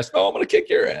your ass. Oh, I'm gonna kick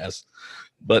your ass.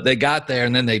 But they got there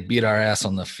and then they beat our ass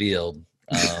on the field.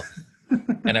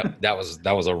 And that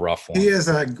was a rough one. He is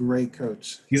a great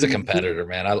coach. He's a competitor,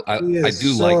 man. I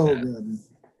do so like that. Good.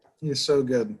 He is so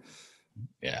good.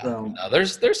 Yeah. So. No,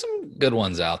 there's some good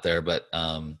ones out there, but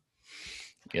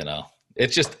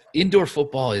it's just indoor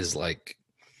football is like,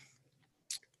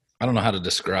 I don't know how to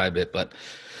describe it, but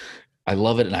I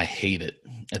love it and I hate it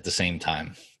at the same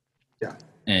time. Yeah.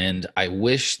 And I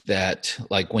wish that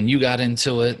like when you got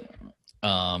into it,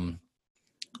 when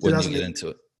did you get into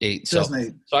it? 8. So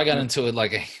I got into it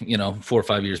like 4 or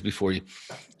 5 years before you.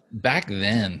 Back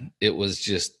then, it was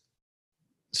just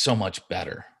so much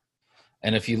better.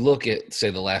 And if you look at,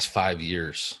 say, the last 5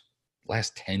 years,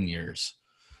 last 10 years,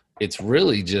 it's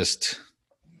really just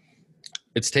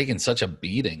it's taken such a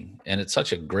beating, and it's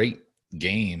such a great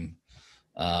game.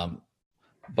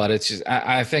 But it's just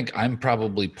I think I'm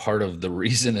probably part of the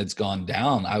reason it's gone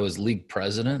down. I was league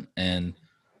president, and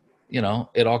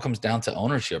it all comes down to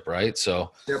ownership, right?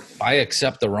 So if I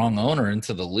accept the wrong owner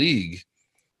into the league,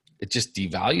 it just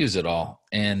devalues it all.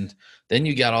 And then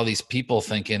you got all these people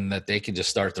thinking that they can just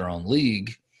start their own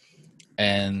league.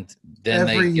 And then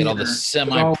they get all the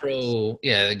semi-pro.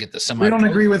 Yeah, they get the semi-pro. We don't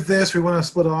agree with this. We want to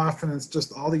split off. And it's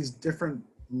just all these different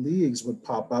leagues would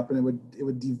pop up, and it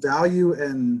would devalue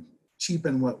and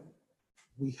cheapen what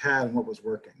we had and what was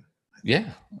working.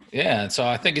 Yeah. And so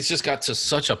I think it's just got to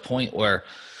such a point where,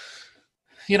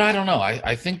 I don't know.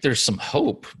 I think there's some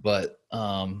hope, but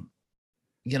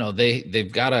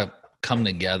they've got to come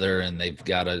together and they've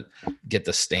got to get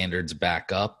the standards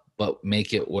back up, but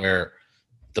make it where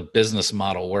the business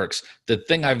model works. The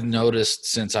thing I've noticed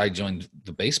since I joined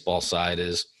the baseball side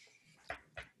is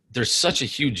there's such a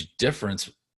huge difference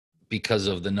because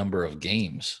of the number of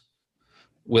games.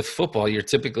 With football, you're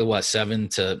typically 7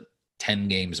 to 10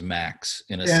 games max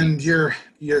in a season. And you're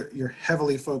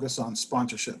heavily focused on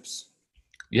sponsorships.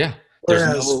 Yeah.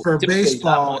 Whereas for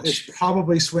baseball, it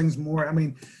probably swings more. I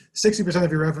mean, 60%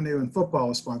 of your revenue in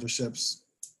football is sponsorships,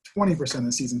 20%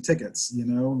 is season tickets,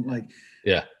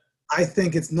 Yeah. I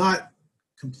think it's not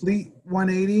complete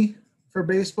 180 for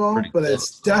baseball, but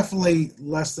it's definitely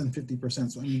less than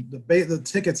 50%. So I mean, the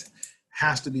tickets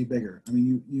has to be bigger. I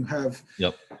mean, you have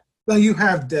you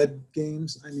have dead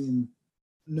games. I mean,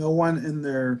 no one in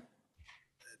their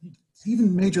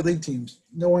even major league teams,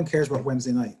 no one cares about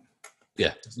Wednesday night.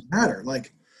 Yeah, it doesn't matter.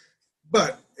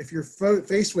 But if you're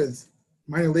faced with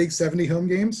minor league 70 home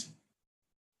games,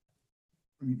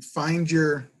 I mean, find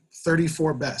your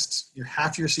 34 best, your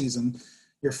half your season,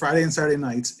 your Friday and Saturday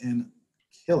nights, and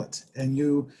kill it. And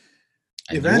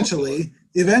eventually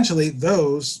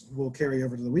those will carry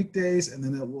over to the weekdays, and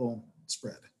then it will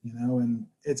spread.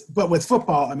 But with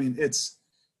football, I mean,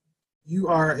 you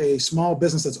are a small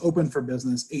business that's open for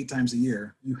business 8 times a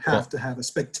year. You have to have a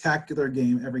spectacular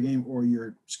game every game, or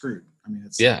you're screwed. I mean,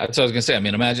 that's what I was going to say. I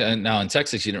mean, imagine now in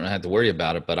Texas, you don't have to worry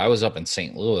about it, but I was up in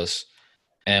St. Louis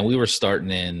and we were starting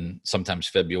in sometimes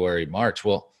February, March.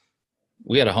 Well,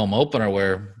 we had a home opener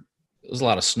where it was a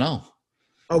lot of snow.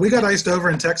 Oh, we got iced over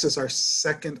in Texas our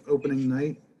second opening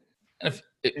night. I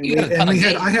had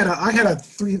a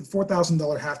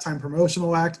 $4,000 halftime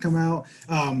promotional act come out.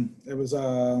 It was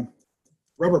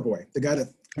Rubber Boy, the guy that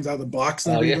comes out of the box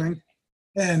and everything.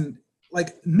 Yeah. And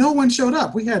no one showed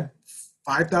up. We had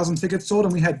 5,000 tickets sold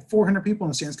and we had 400 people in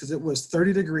the stands because it was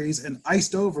 30 degrees and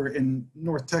iced over in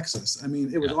North Texas. I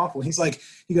mean, it was awful. He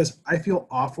goes, I feel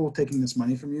awful taking this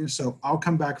money from you, so I'll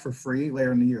come back for free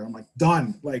later in the year. I'm like,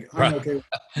 done. I'm okay.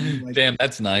 Damn,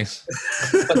 that's nice.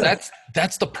 But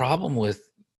that's the problem with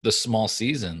the small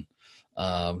season.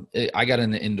 I got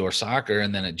into indoor soccer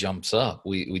and then it jumps up.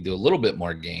 We do a little bit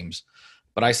more games,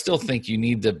 but I still think you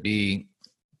need to be,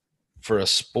 for a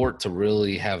sport to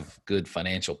really have good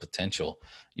financial potential,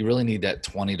 you really need that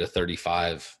 20 to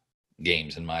 35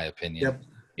 games, in my opinion,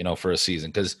 for a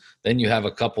season. Because then you have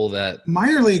a couple that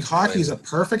minor league hockey is a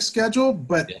perfect schedule,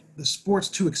 but the sport's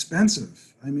too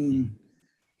expensive. I mean,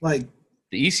 the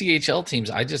ECHL teams,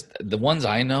 the ones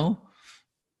I know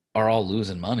are all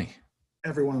losing money.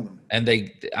 Every one of them. And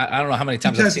I don't know how many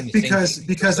times I've seen because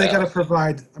they got to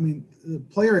provide. I mean, the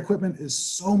player equipment is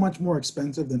so much more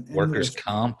expensive than workers'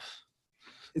 comp.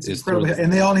 It's incredible,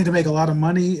 and they all need to make a lot of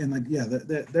money. And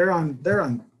they're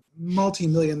on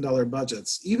multi-million-dollar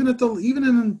budgets. Even in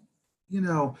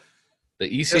the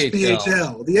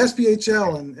ECHL, the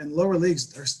SPHL and lower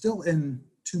leagues are still in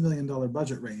 $2 million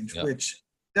budget range, which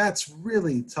that's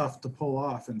really tough to pull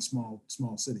off in small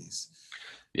cities.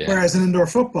 Yeah. Whereas in indoor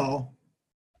football,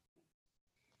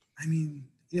 I mean,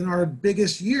 in our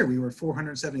biggest year, we were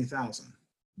 470,000.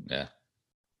 Yeah.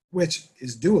 Which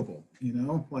is doable,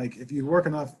 if you work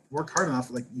hard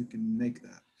enough, you can make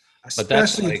that.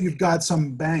 Especially if you've got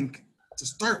some bank to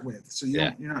start with, so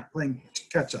you're not playing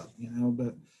catch up,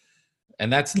 But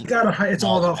and that's you gotta hire. It's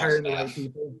all about hiring the right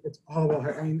people. It's all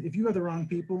about. I mean, if you have the wrong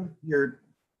people,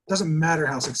 doesn't matter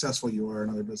how successful you are in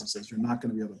other businesses, you're not going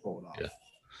to be able to pull it off. Yeah.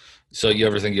 So you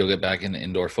ever think you'll get back into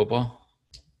indoor football?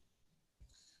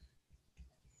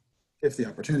 If the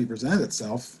opportunity presented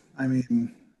itself, I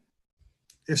mean.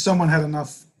 If someone had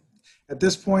enough at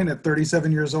this point at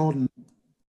 37 years old and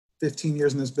 15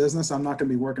 years in this business, I'm not going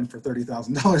to be working for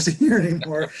 $30,000 a year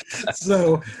anymore.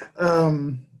 So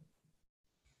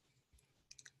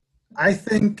I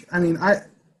think,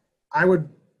 I would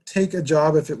take a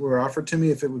job if it were offered to me,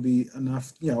 if it would be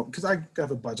enough, because I have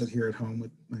a budget here at home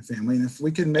with my family. And if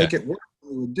we can make it work,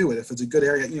 we would do it. If it's a good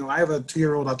area, I have a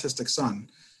 2-year-old autistic son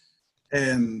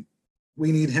and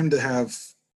we need him to have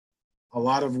a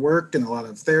lot of work and a lot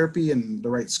of therapy and the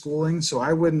right schooling. So I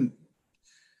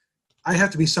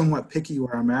have to be somewhat picky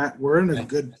where I'm at. We're in a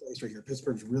good place right here.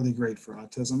 Pittsburgh's really great for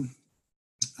autism.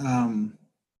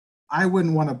 I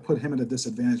wouldn't want to put him at a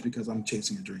disadvantage because I'm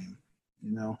chasing a dream,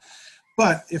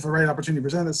 But if a right opportunity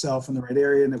presented itself in the right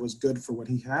area and it was good for what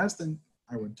he has, then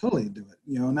I would totally do it,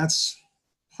 and that's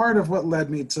part of what led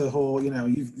me to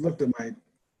you've looked at my,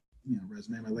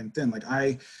 resume, my LinkedIn.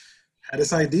 I had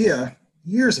this idea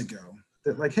years ago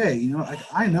that like, hey, you know, like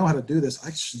I know how to do this.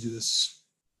 I should do this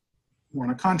more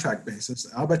on a contract basis.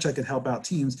 I'll bet you I could help out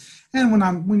teams. And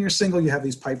when you're single, you have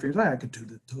these pipe dreams. I could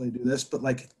totally do this. But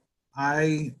like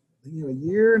a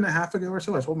year and a half ago or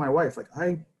so, I told my wife, like,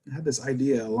 I had this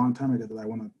idea a long time ago that I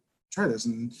want to try this.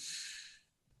 And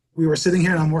we were sitting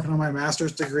here and I'm working on my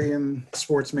master's degree in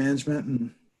sports management.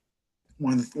 And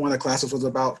one of the classes was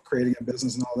about creating a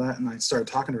business and all that. And I started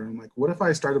talking to her. I'm like, what if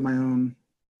I started my own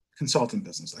consulting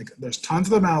business? Like, there's tons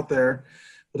of them out there,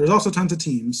 but there's also tons of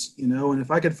teams, you know, and if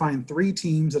I could find 3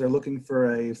 teams that are looking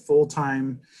for a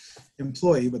full-time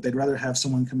employee, but they'd rather have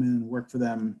someone come in and work for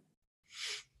them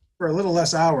for a little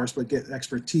less hours, but get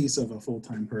expertise of a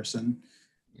full-time person.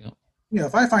 Yep. You know,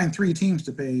 if I find 3 teams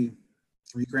to pay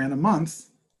 $3,000 a month,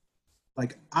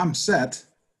 like I'm set,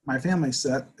 my family's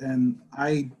set, and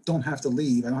I don't have to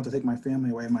leave. I don't have to take my family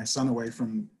away, my son away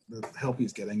from the help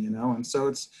he's getting, you know? And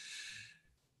so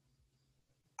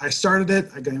I started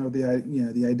it. I got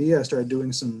the idea. I started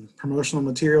doing some promotional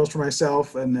materials for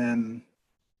myself, and then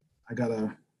I got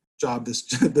a job this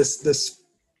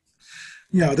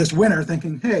winter,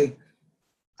 thinking, hey,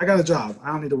 I got a job.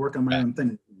 I don't need to work on my own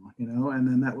thing anymore, you know. And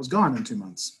then that was gone in 2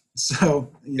 months.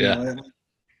 So you know,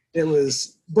 it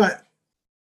was. But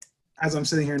as I'm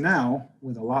sitting here now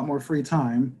with a lot more free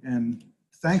time, and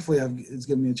thankfully, it's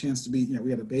given me a chance to be. You know, we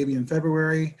had a baby in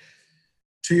February.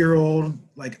 2-year-old,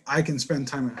 like I can spend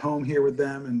time at home here with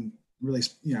them and really,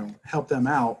 you know, help them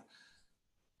out.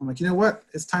 I'm like, you know what?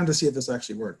 It's time to see if this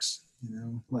actually works. You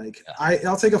know, like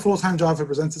I'll take a full-time job if it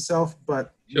presents itself,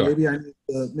 but sure. maybe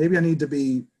I need to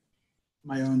be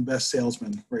my own best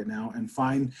salesman right now and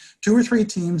find 2 or 3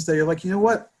 teams that are like, you know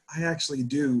what? I actually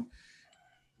do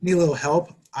need a little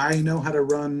help. I know how to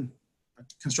run a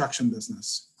construction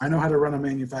business. I know how to run a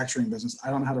manufacturing business. I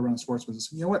don't know how to run a sports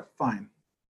business. You know what? Fine.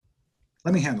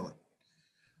 Let me handle it.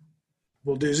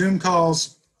 We'll do Zoom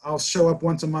calls. I'll show up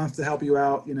once a month to help you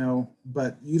out, you know,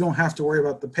 but you don't have to worry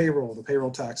about the payroll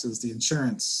taxes, the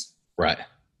insurance, right?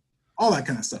 All that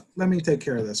kind of stuff. Let me take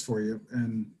care of this for you.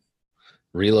 And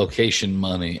relocation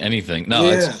money, anything. No,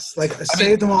 yes, like I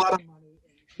saved them a lot of money.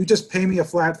 You just pay me a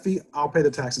flat fee. I'll pay the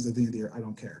taxes at the end of the year. I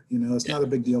don't care. You know, it's not a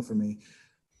big deal for me.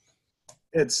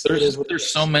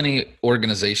 There's so many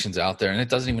organizations out there, and it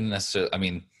doesn't even necessarily, I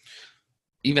mean,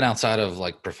 even outside of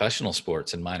like professional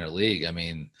sports and minor league, I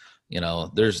mean, you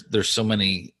know, there's so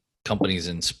many companies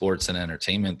in sports and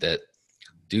entertainment that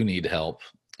do need help.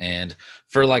 And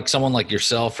for like someone like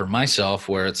yourself or myself,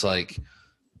 where it's like, you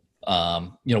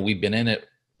know, we've been in it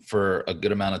for a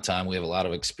good amount of time. We have a lot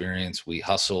of experience. We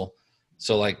hustle.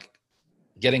 So like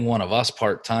getting one of us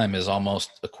part-time is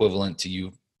almost equivalent to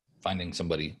you finding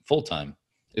somebody full-time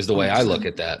is the way I look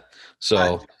at that.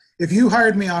 So if you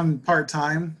hired me on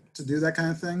part-time to do that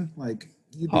kind of thing, like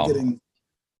you'd be getting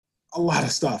a lot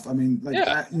of stuff. I mean, like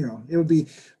that, you know, it would be,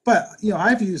 but you know,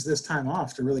 I've used this time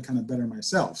off to really kind of better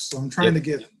myself. So I'm trying to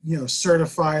get, you know,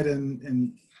 certified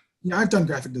and, you know, I've done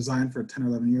graphic design for 10 or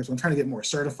 11 years. So I'm trying to get more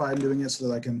certified in doing it so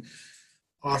that I can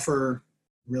offer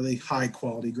really high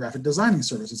quality graphic designing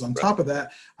services. On top of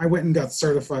that, I went and got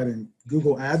certified in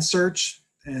Google ad search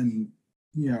and,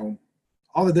 you know,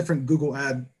 all the different Google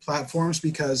ad platforms,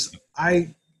 because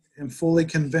I am fully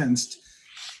convinced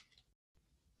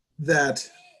that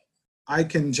I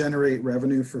can generate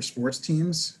revenue for sports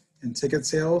teams and ticket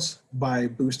sales by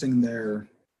boosting their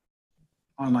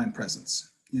online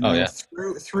presence. You know,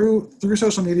 through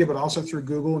social media, but also through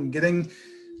Google, and getting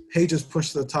pages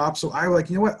pushed to the top. So I like,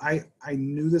 you know what, I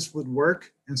knew this would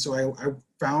work. And so I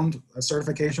found a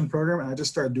certification program and I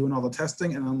just started doing all the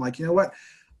testing. And I'm like, you know what,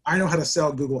 I know how to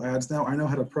sell Google ads now. I know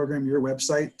how to program your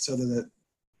website so that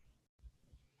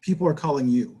people are calling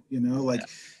you, you know, like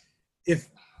if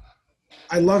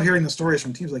I love hearing the stories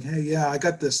from teams like, hey, yeah, I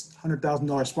got this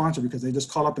 $100,000 sponsor because they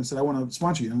just called up and said, I want to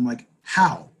sponsor you. And I'm like,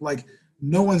 how? Like,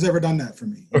 no one's ever done that for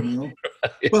me, you know?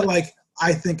 But like,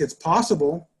 I think it's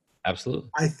possible. Absolutely.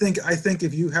 I think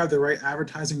if you have the right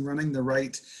advertising running,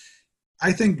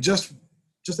 I think just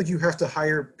like you have to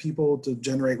hire people to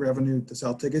generate revenue to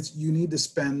sell tickets, you need to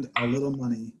spend a little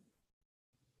money,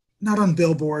 not on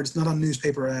billboards, not on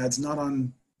newspaper ads, not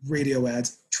on radio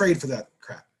ads. Trade for that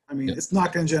crap. I mean, it's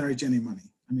not going to generate you any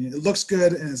money. I mean, it looks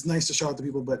good and it's nice to show it to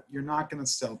people, but you're not going to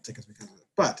sell tickets because of it.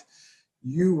 But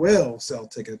you will sell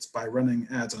tickets by running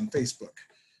ads on Facebook,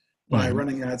 by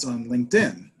running ads on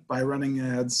LinkedIn, by running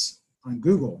ads on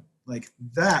Google. Like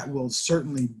that will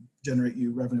certainly generate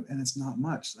you revenue, and it's not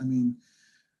much. I mean,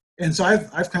 and so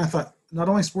I've kind of thought, not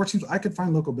only sports teams, I could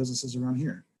find local businesses around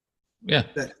here. Yeah.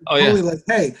 That like,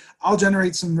 hey, I'll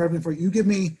generate some revenue for you. You give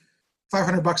me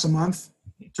 $500 a month,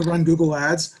 to run Google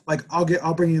ads, like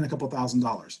I'll bring in a couple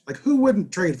 $1,000. Like who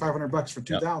wouldn't trade $500 for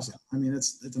 2,000? I mean,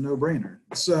 it's a no brainer.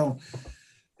 So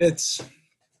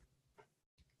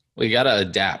we got to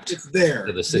adapt it's there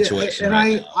to the situation.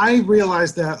 And I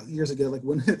realized that years ago, like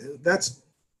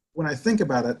when I think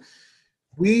about it,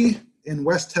 we in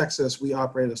West Texas, we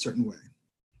operated a certain way,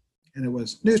 and it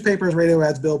was newspapers, radio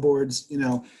ads, billboards,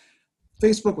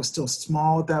 Facebook was still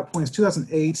small at that point. It's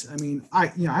 2008. I mean, I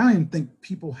don't even think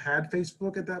people had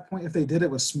Facebook at that point. If they did, it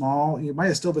was small. It might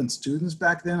have still been students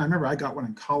back then. I remember I got one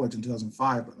in college in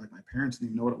 2005, but like my parents didn't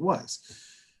even know what it was.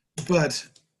 But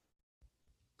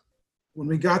when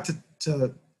we got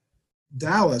to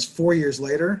Dallas 4 years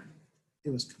later,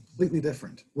 it was completely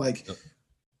different. Like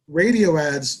radio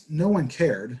ads, no one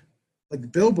cared.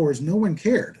 Like billboards, no one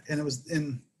cared. And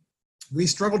we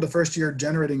struggled the first year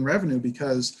generating revenue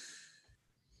because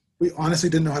we honestly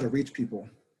didn't know how to reach people.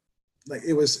 Like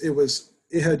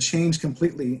it had changed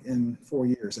completely in 4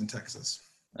 years in Texas.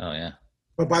 Oh yeah.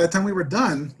 But by the time we were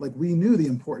done, like we knew the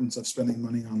importance of spending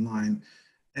money online.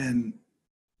 And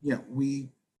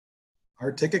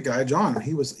our ticket guy, John,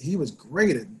 he was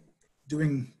great at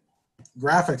doing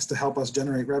graphics to help us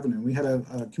generate revenue. We had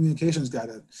a communications guy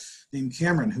named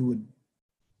Cameron who would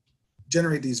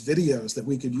generate these videos that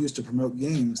we could use to promote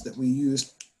games that we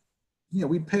used.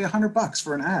 We'd pay $100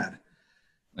 for an ad.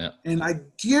 Yeah. And I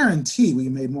guarantee we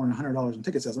made more than $100 in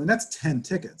ticket sales. I mean, that's 10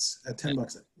 tickets at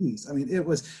 $10 a piece. I mean, it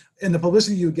was, and the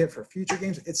publicity you would get for future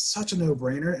games, it's such a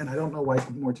no-brainer. And I don't know why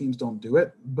more teams don't do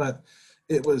it, but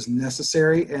it was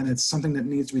necessary, and it's something that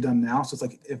needs to be done now. So it's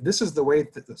like, if this is the way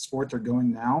that the sports are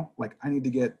going now, like I need to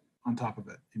get on top of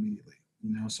it immediately,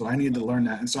 so I needed to learn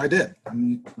that. And so I did. I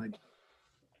need to get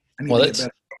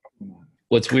better.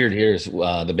 What's weird here is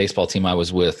the baseball team I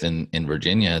was with in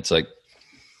Virginia. It's like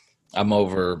I'm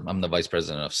the vice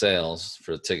president of sales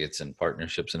for tickets and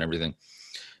partnerships and everything.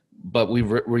 But we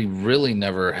really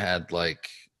never had like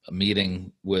a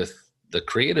meeting with the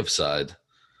creative side.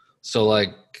 So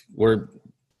like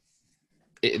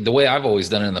the way I've always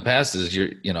done it in the past is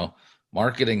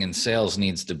marketing and sales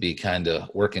needs to be kind of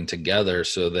working together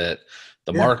so that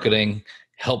the marketing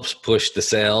helps push the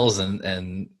sales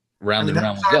and round and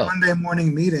round we go. Monday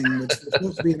morning meeting, which was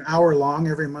supposed to be an hour long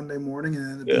every Monday morning, and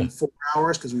it ended up being 4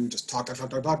 hours because we would just talk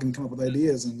and come up with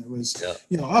ideas, and it was,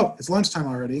 it's lunchtime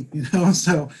already,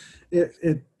 So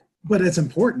but it's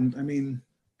important. I mean,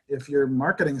 if your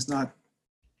marketing is not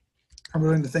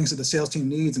promoting the things that the sales team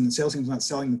needs, and the sales team is not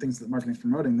selling the things that the marketing is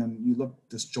promoting, then you look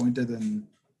disjointed and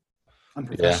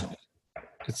unprofessional. Yeah.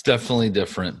 It's definitely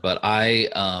different, but I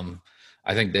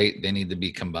think they need to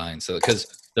be combined. So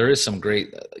because there is some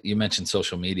great, you mentioned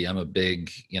social media. I'm a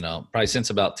big, probably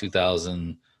since about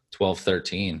 2012,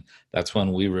 13, that's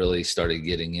when we really started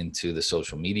getting into the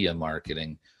social media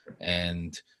marketing.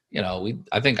 And,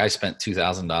 I think I spent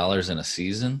 $2,000 in a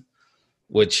season,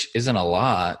 which isn't a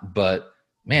lot, but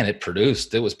man, it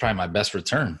was probably my best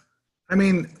return. I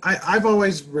mean, I've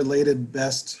always related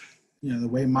best, the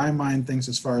way my mind thinks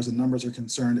as far as the numbers are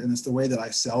concerned, and it's the way that I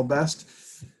sell best.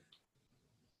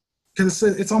 Because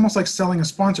it's almost like selling a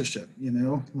sponsorship,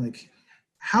 like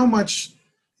how much,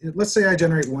 let's say I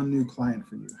generate one new client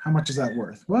for you. How much is that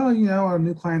worth? Well, a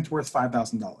new client's worth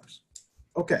 $5,000.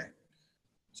 Okay.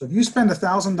 So if you spend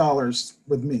 $1,000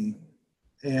 with me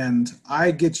and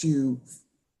I get you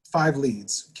 5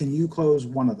 leads, can you close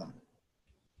one of them?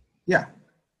 Yeah.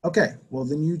 Okay. Well,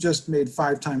 then you just made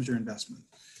 5 times your investment.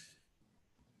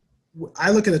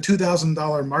 I look at a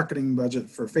 $2,000 marketing budget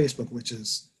for Facebook, which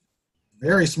is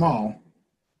very small,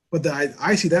 but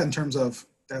I see that in terms of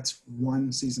that's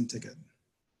 1 season ticket,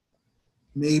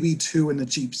 maybe 2 in the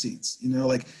cheap seats.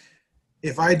 Like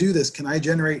if I do this, can I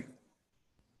generate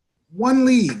 1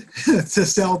 lead to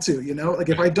sell to? Like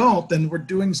if I don't, then we're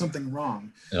doing something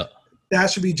wrong. Yeah.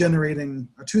 That should be generating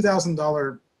a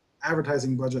 $2,000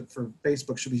 advertising budget for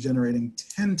Facebook should be generating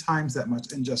 10 times that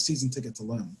much in just season tickets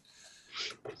alone,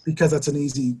 because that's an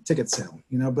easy ticket sale.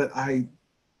 But I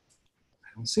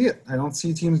don't see it. I don't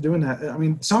see teams doing that. I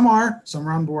mean, some are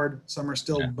on board, some are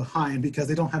still behind because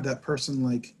they don't have that person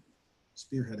like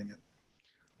spearheading it.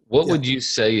 What would you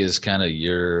say is kind of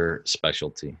your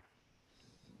specialty?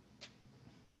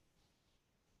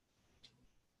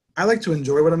 I like to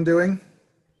enjoy what I'm doing.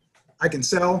 I can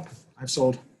sell. I've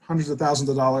sold hundreds of thousands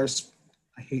of dollars.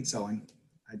 I hate selling.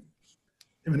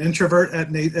 I'm an introvert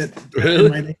at my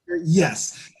nature.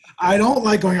 Yes. I don't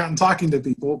like going out and talking to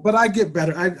people, but I get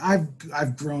better.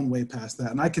 I've grown way past that,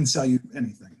 and I can sell you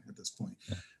anything at this point.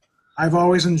 I've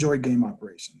always enjoyed game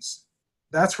operations.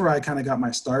 That's where I kind of got my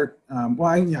start.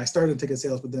 I started ticket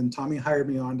sales, but then Tommy hired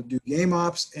me on to do game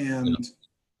ops and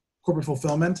corporate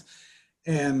fulfillment.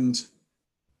 And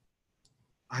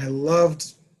I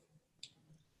loved,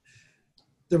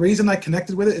 the reason I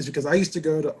connected with it is because I used to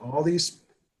go to all these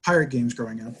Pirate games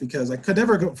growing up because I could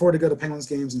never afford to go to Penguins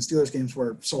games, and Steelers games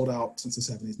were sold out since the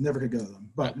 70s. Never could go to them.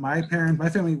 But my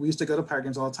family, we used to go to Pirate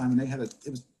games all the time, and they had it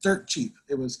was dirt cheap.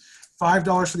 It was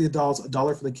 $5 for the adults,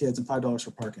 $1 for the kids, and $5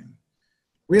 for parking.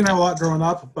 We didn't have a lot growing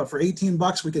up, but for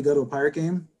 $18 we could go to a Pirate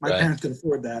game. My parents could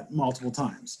afford that multiple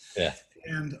times. Yeah.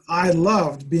 And I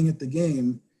loved being at the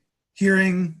game,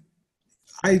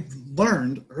 I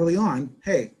learned early on,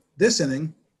 hey, this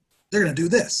inning, they're going to do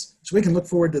this. So we can look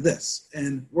forward to this.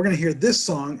 And we're going to hear this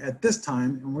song at this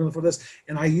time, and we're going to look for this.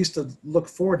 And I used to look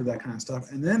forward to that kind of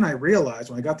stuff. And then I realized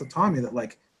when I got to Tommy that,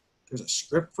 like, there's a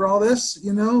script for all this,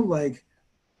 you know, like,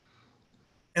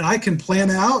 and I can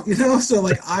plan out, you know? So,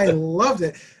 like, I loved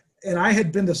it. And I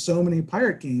had been to so many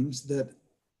Pirate games that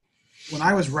when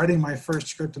I was writing my first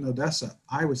script in Odessa,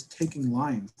 I was taking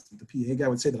lines that the PA guy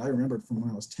would say that I remembered from when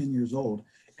I was 10 years old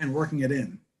and working it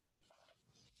in.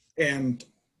 And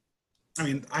I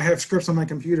mean, I have scripts on my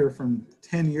computer from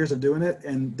 10 years of doing it,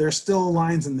 and there's still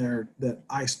lines in there that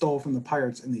I stole from the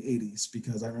Pirates in the 80s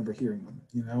because I remember hearing them,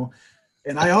 you know?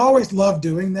 And I always loved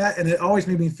doing that, and it always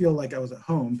made me feel like I was at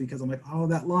home because I'm like, oh,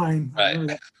 that line. I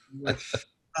remember that.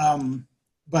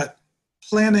 But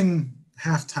planning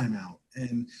halftime out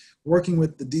and working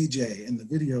with the DJ and the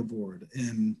video board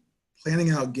and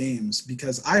planning out games,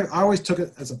 because I always took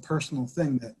it as a personal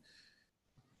thing that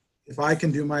if I can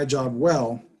do my job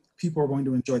well, people are going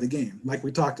to enjoy the game, like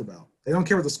we talked about. They don't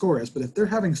care what the score is, but if they're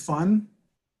having fun,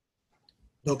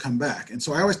 they'll come back. And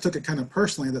so I always took it kind of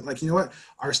personally that, like, you know what,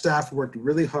 our staff worked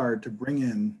really hard to bring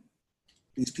in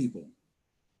these people.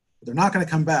 But they're not going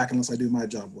to come back unless I do my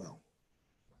job well.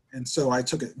 And so I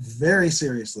took it very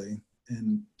seriously,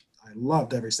 and I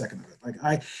loved every second of it.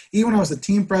 Like, even when I was the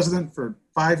team president for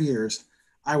 5 years,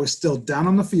 I was still down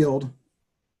on the field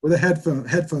with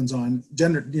headphones on.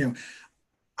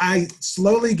 I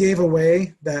slowly gave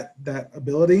away that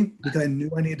ability because I knew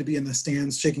I needed to be in the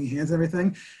stands shaking hands and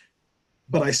everything.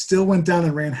 But I still went down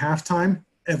and ran halftime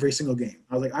every single game.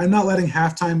 I was like, I'm not letting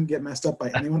halftime get messed up by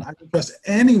anyone. I don't trust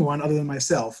anyone other than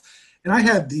myself. And I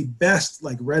had the best,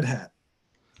 like, red hat.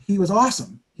 He was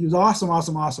awesome. He was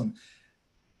awesome.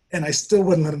 And I still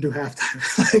wouldn't let him do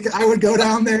halftime. Like, I would go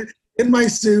down there in my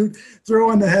suit, throw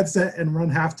on the headset, and run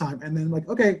halftime. And then, like,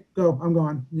 okay, go, I'm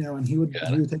going. You know, and he would take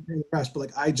me to the rest. But,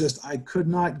 like, I could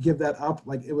not give that up.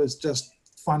 Like, it was just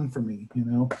fun for me, you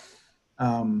know.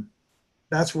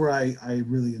 That's where I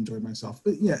really enjoyed myself.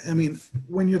 But, yeah, I mean,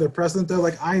 when you're the president, though,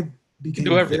 like, I became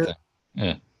do everything.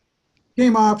 Yeah.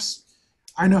 Game ops.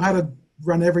 I know how to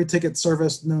run every ticket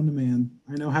service known to man.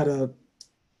 I know how to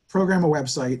program a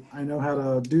website. I know how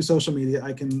to do social media.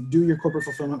 I can do your corporate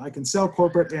fulfillment. I can sell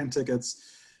corporate and tickets.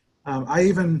 I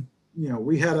even, you know,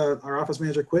 we had our office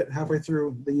manager quit halfway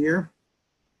through the year.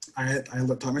 I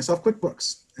taught myself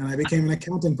QuickBooks, and I became an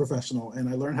accounting professional, and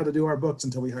I learned how to do our books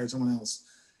until we hired someone else,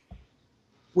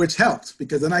 which helped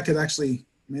because then I could actually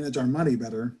manage our money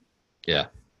better. Yeah.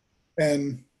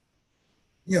 And,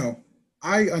 you know,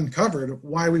 I uncovered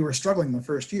why we were struggling the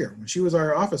first year. When she was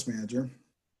our office manager,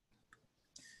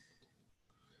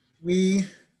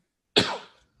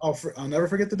 I'll never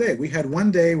forget the day. We had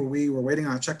one day where we were waiting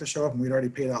on a check to show up, and we'd already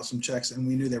paid out some checks, and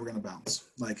we knew they were going to bounce.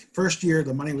 Like, first year,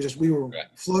 the money was just, we were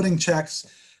floating checks,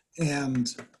 and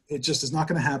it just is not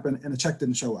going to happen, and the check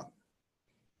didn't show up.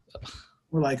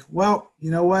 We're like, well,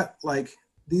 you know what? Like,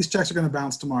 these checks are going to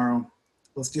bounce tomorrow.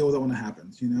 Let's deal with it when it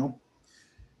happens, you know?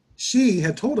 She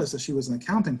had told us that she was an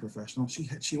accounting professional.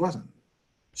 She wasn't.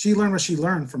 She learned what she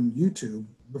learned from YouTube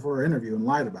before her interview and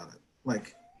lied about it.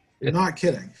 Like, you're not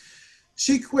kidding.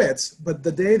 She quits, but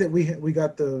the day that we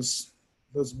got those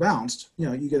bounced, you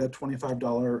know, you get a $25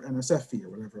 NSF fee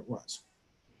or whatever it was.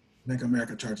 Bank of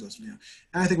America charged us, you know.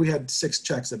 And I think we had 6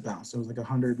 checks that bounced. It was like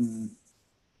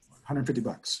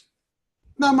 $150.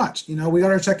 Not much, you know. We got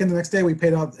our check in the next day. We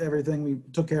paid out everything. We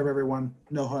took care of everyone.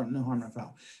 No harm, no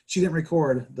foul. She didn't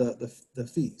record the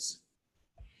fees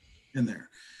in there,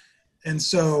 and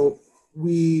so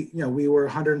we were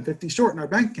 150 short in our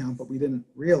bank account, but we didn't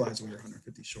realize we were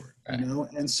 150 short, you know.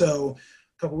 And so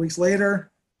a couple weeks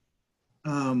later,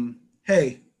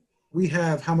 hey, we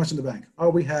have how much in the bank? Oh,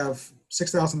 we have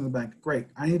 $6,000 in the bank. Great.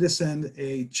 I need to send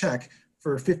a check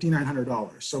for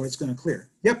 $5,900, so it's going to clear.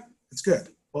 Yep, it's good.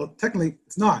 Well, technically,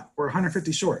 it's not. We're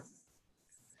 150 short.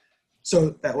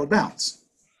 So that would bounce.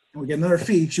 And we get another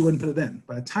fee. She wouldn't put it in.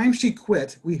 By the time she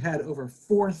quit, we had over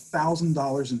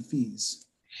 $4,000 in fees.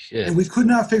 Shit. And we could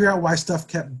not figure out why stuff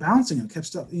kept bouncing and kept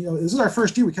stuff. You know, this is our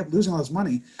first year. We kept losing all this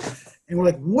money. And we're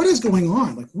like, what is going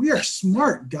on? Like, we are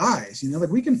smart guys, like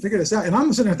we can figure this out. And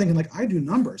I'm sitting there thinking, like, I do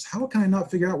numbers. How can I not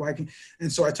figure out why I can?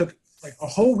 And so I took like a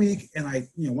whole week, and I,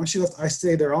 once she left, I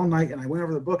stayed there all night, and I went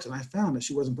over the books, and I found that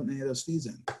she wasn't putting any of those fees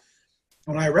in.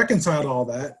 When I reconciled all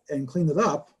that and cleaned it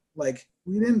up, like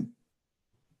it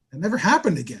never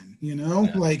happened again,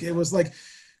 Like it was like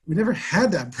we never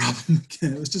had that problem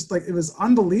again. It was just like, it was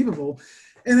unbelievable.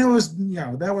 And it was,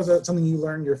 that was something you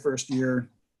learned your first year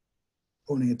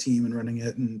owning a team and running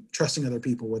it and trusting other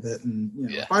people with it. And,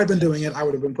 if I'd been doing it, I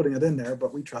would have been putting it in there,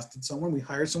 but we trusted someone, we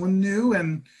hired someone new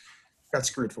and got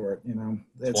screwed for it.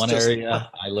 It's one area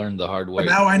I learned the hard way.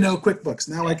 But now I know QuickBooks.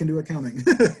 Now I can do accounting,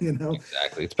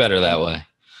 Exactly. It's better that way.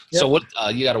 Yep. So what,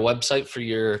 you got a website for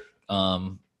your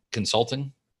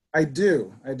consulting? I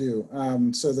do.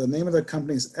 So the name of the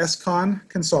company is Escon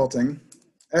Consulting.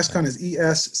 Escon is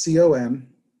ESCON.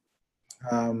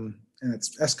 And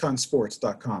it's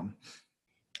esconsports.com.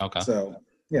 Okay. So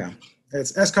yeah,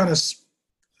 Escon is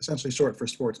essentially short for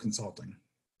sports consulting.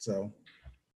 So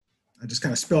I just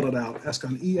kind of spelled it out,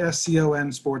 Escon,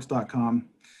 ESCON sports.com,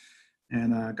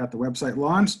 and got the website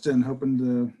launched and hoping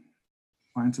to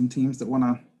find some teams that want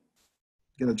to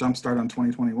get a jump start on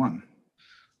 2021.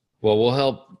 Well, we'll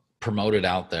help promote it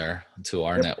out there to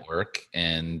our network,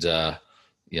 and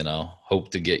hope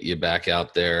to get you back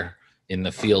out there in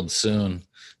the field soon.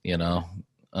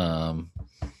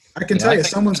 I can tell you,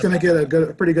 someone's going to get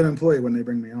a pretty good employee when they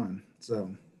bring me on.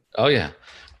 So. Oh yeah.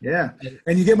 Yeah,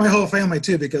 and you get my whole family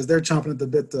too, because they're chomping at the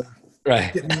bit to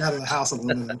get me out of the house a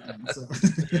little bit. So.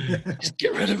 Just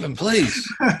get rid of him,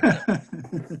 please.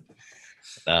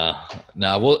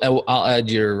 I'll add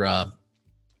your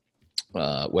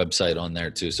website on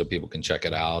there too, so people can check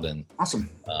it out. And awesome.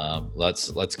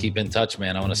 Let's keep in touch,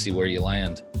 man. I want to see where you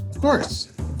land. Of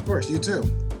course, you too.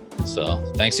 So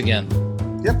thanks again.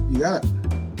 Yep, you got it.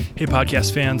 Hey,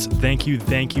 podcast fans, thank you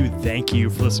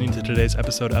for listening to today's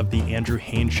episode of The Andrew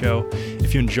Haynes Show.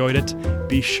 If you enjoyed it,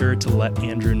 be sure to let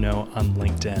Andrew know on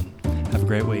LinkedIn. Have a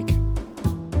great week.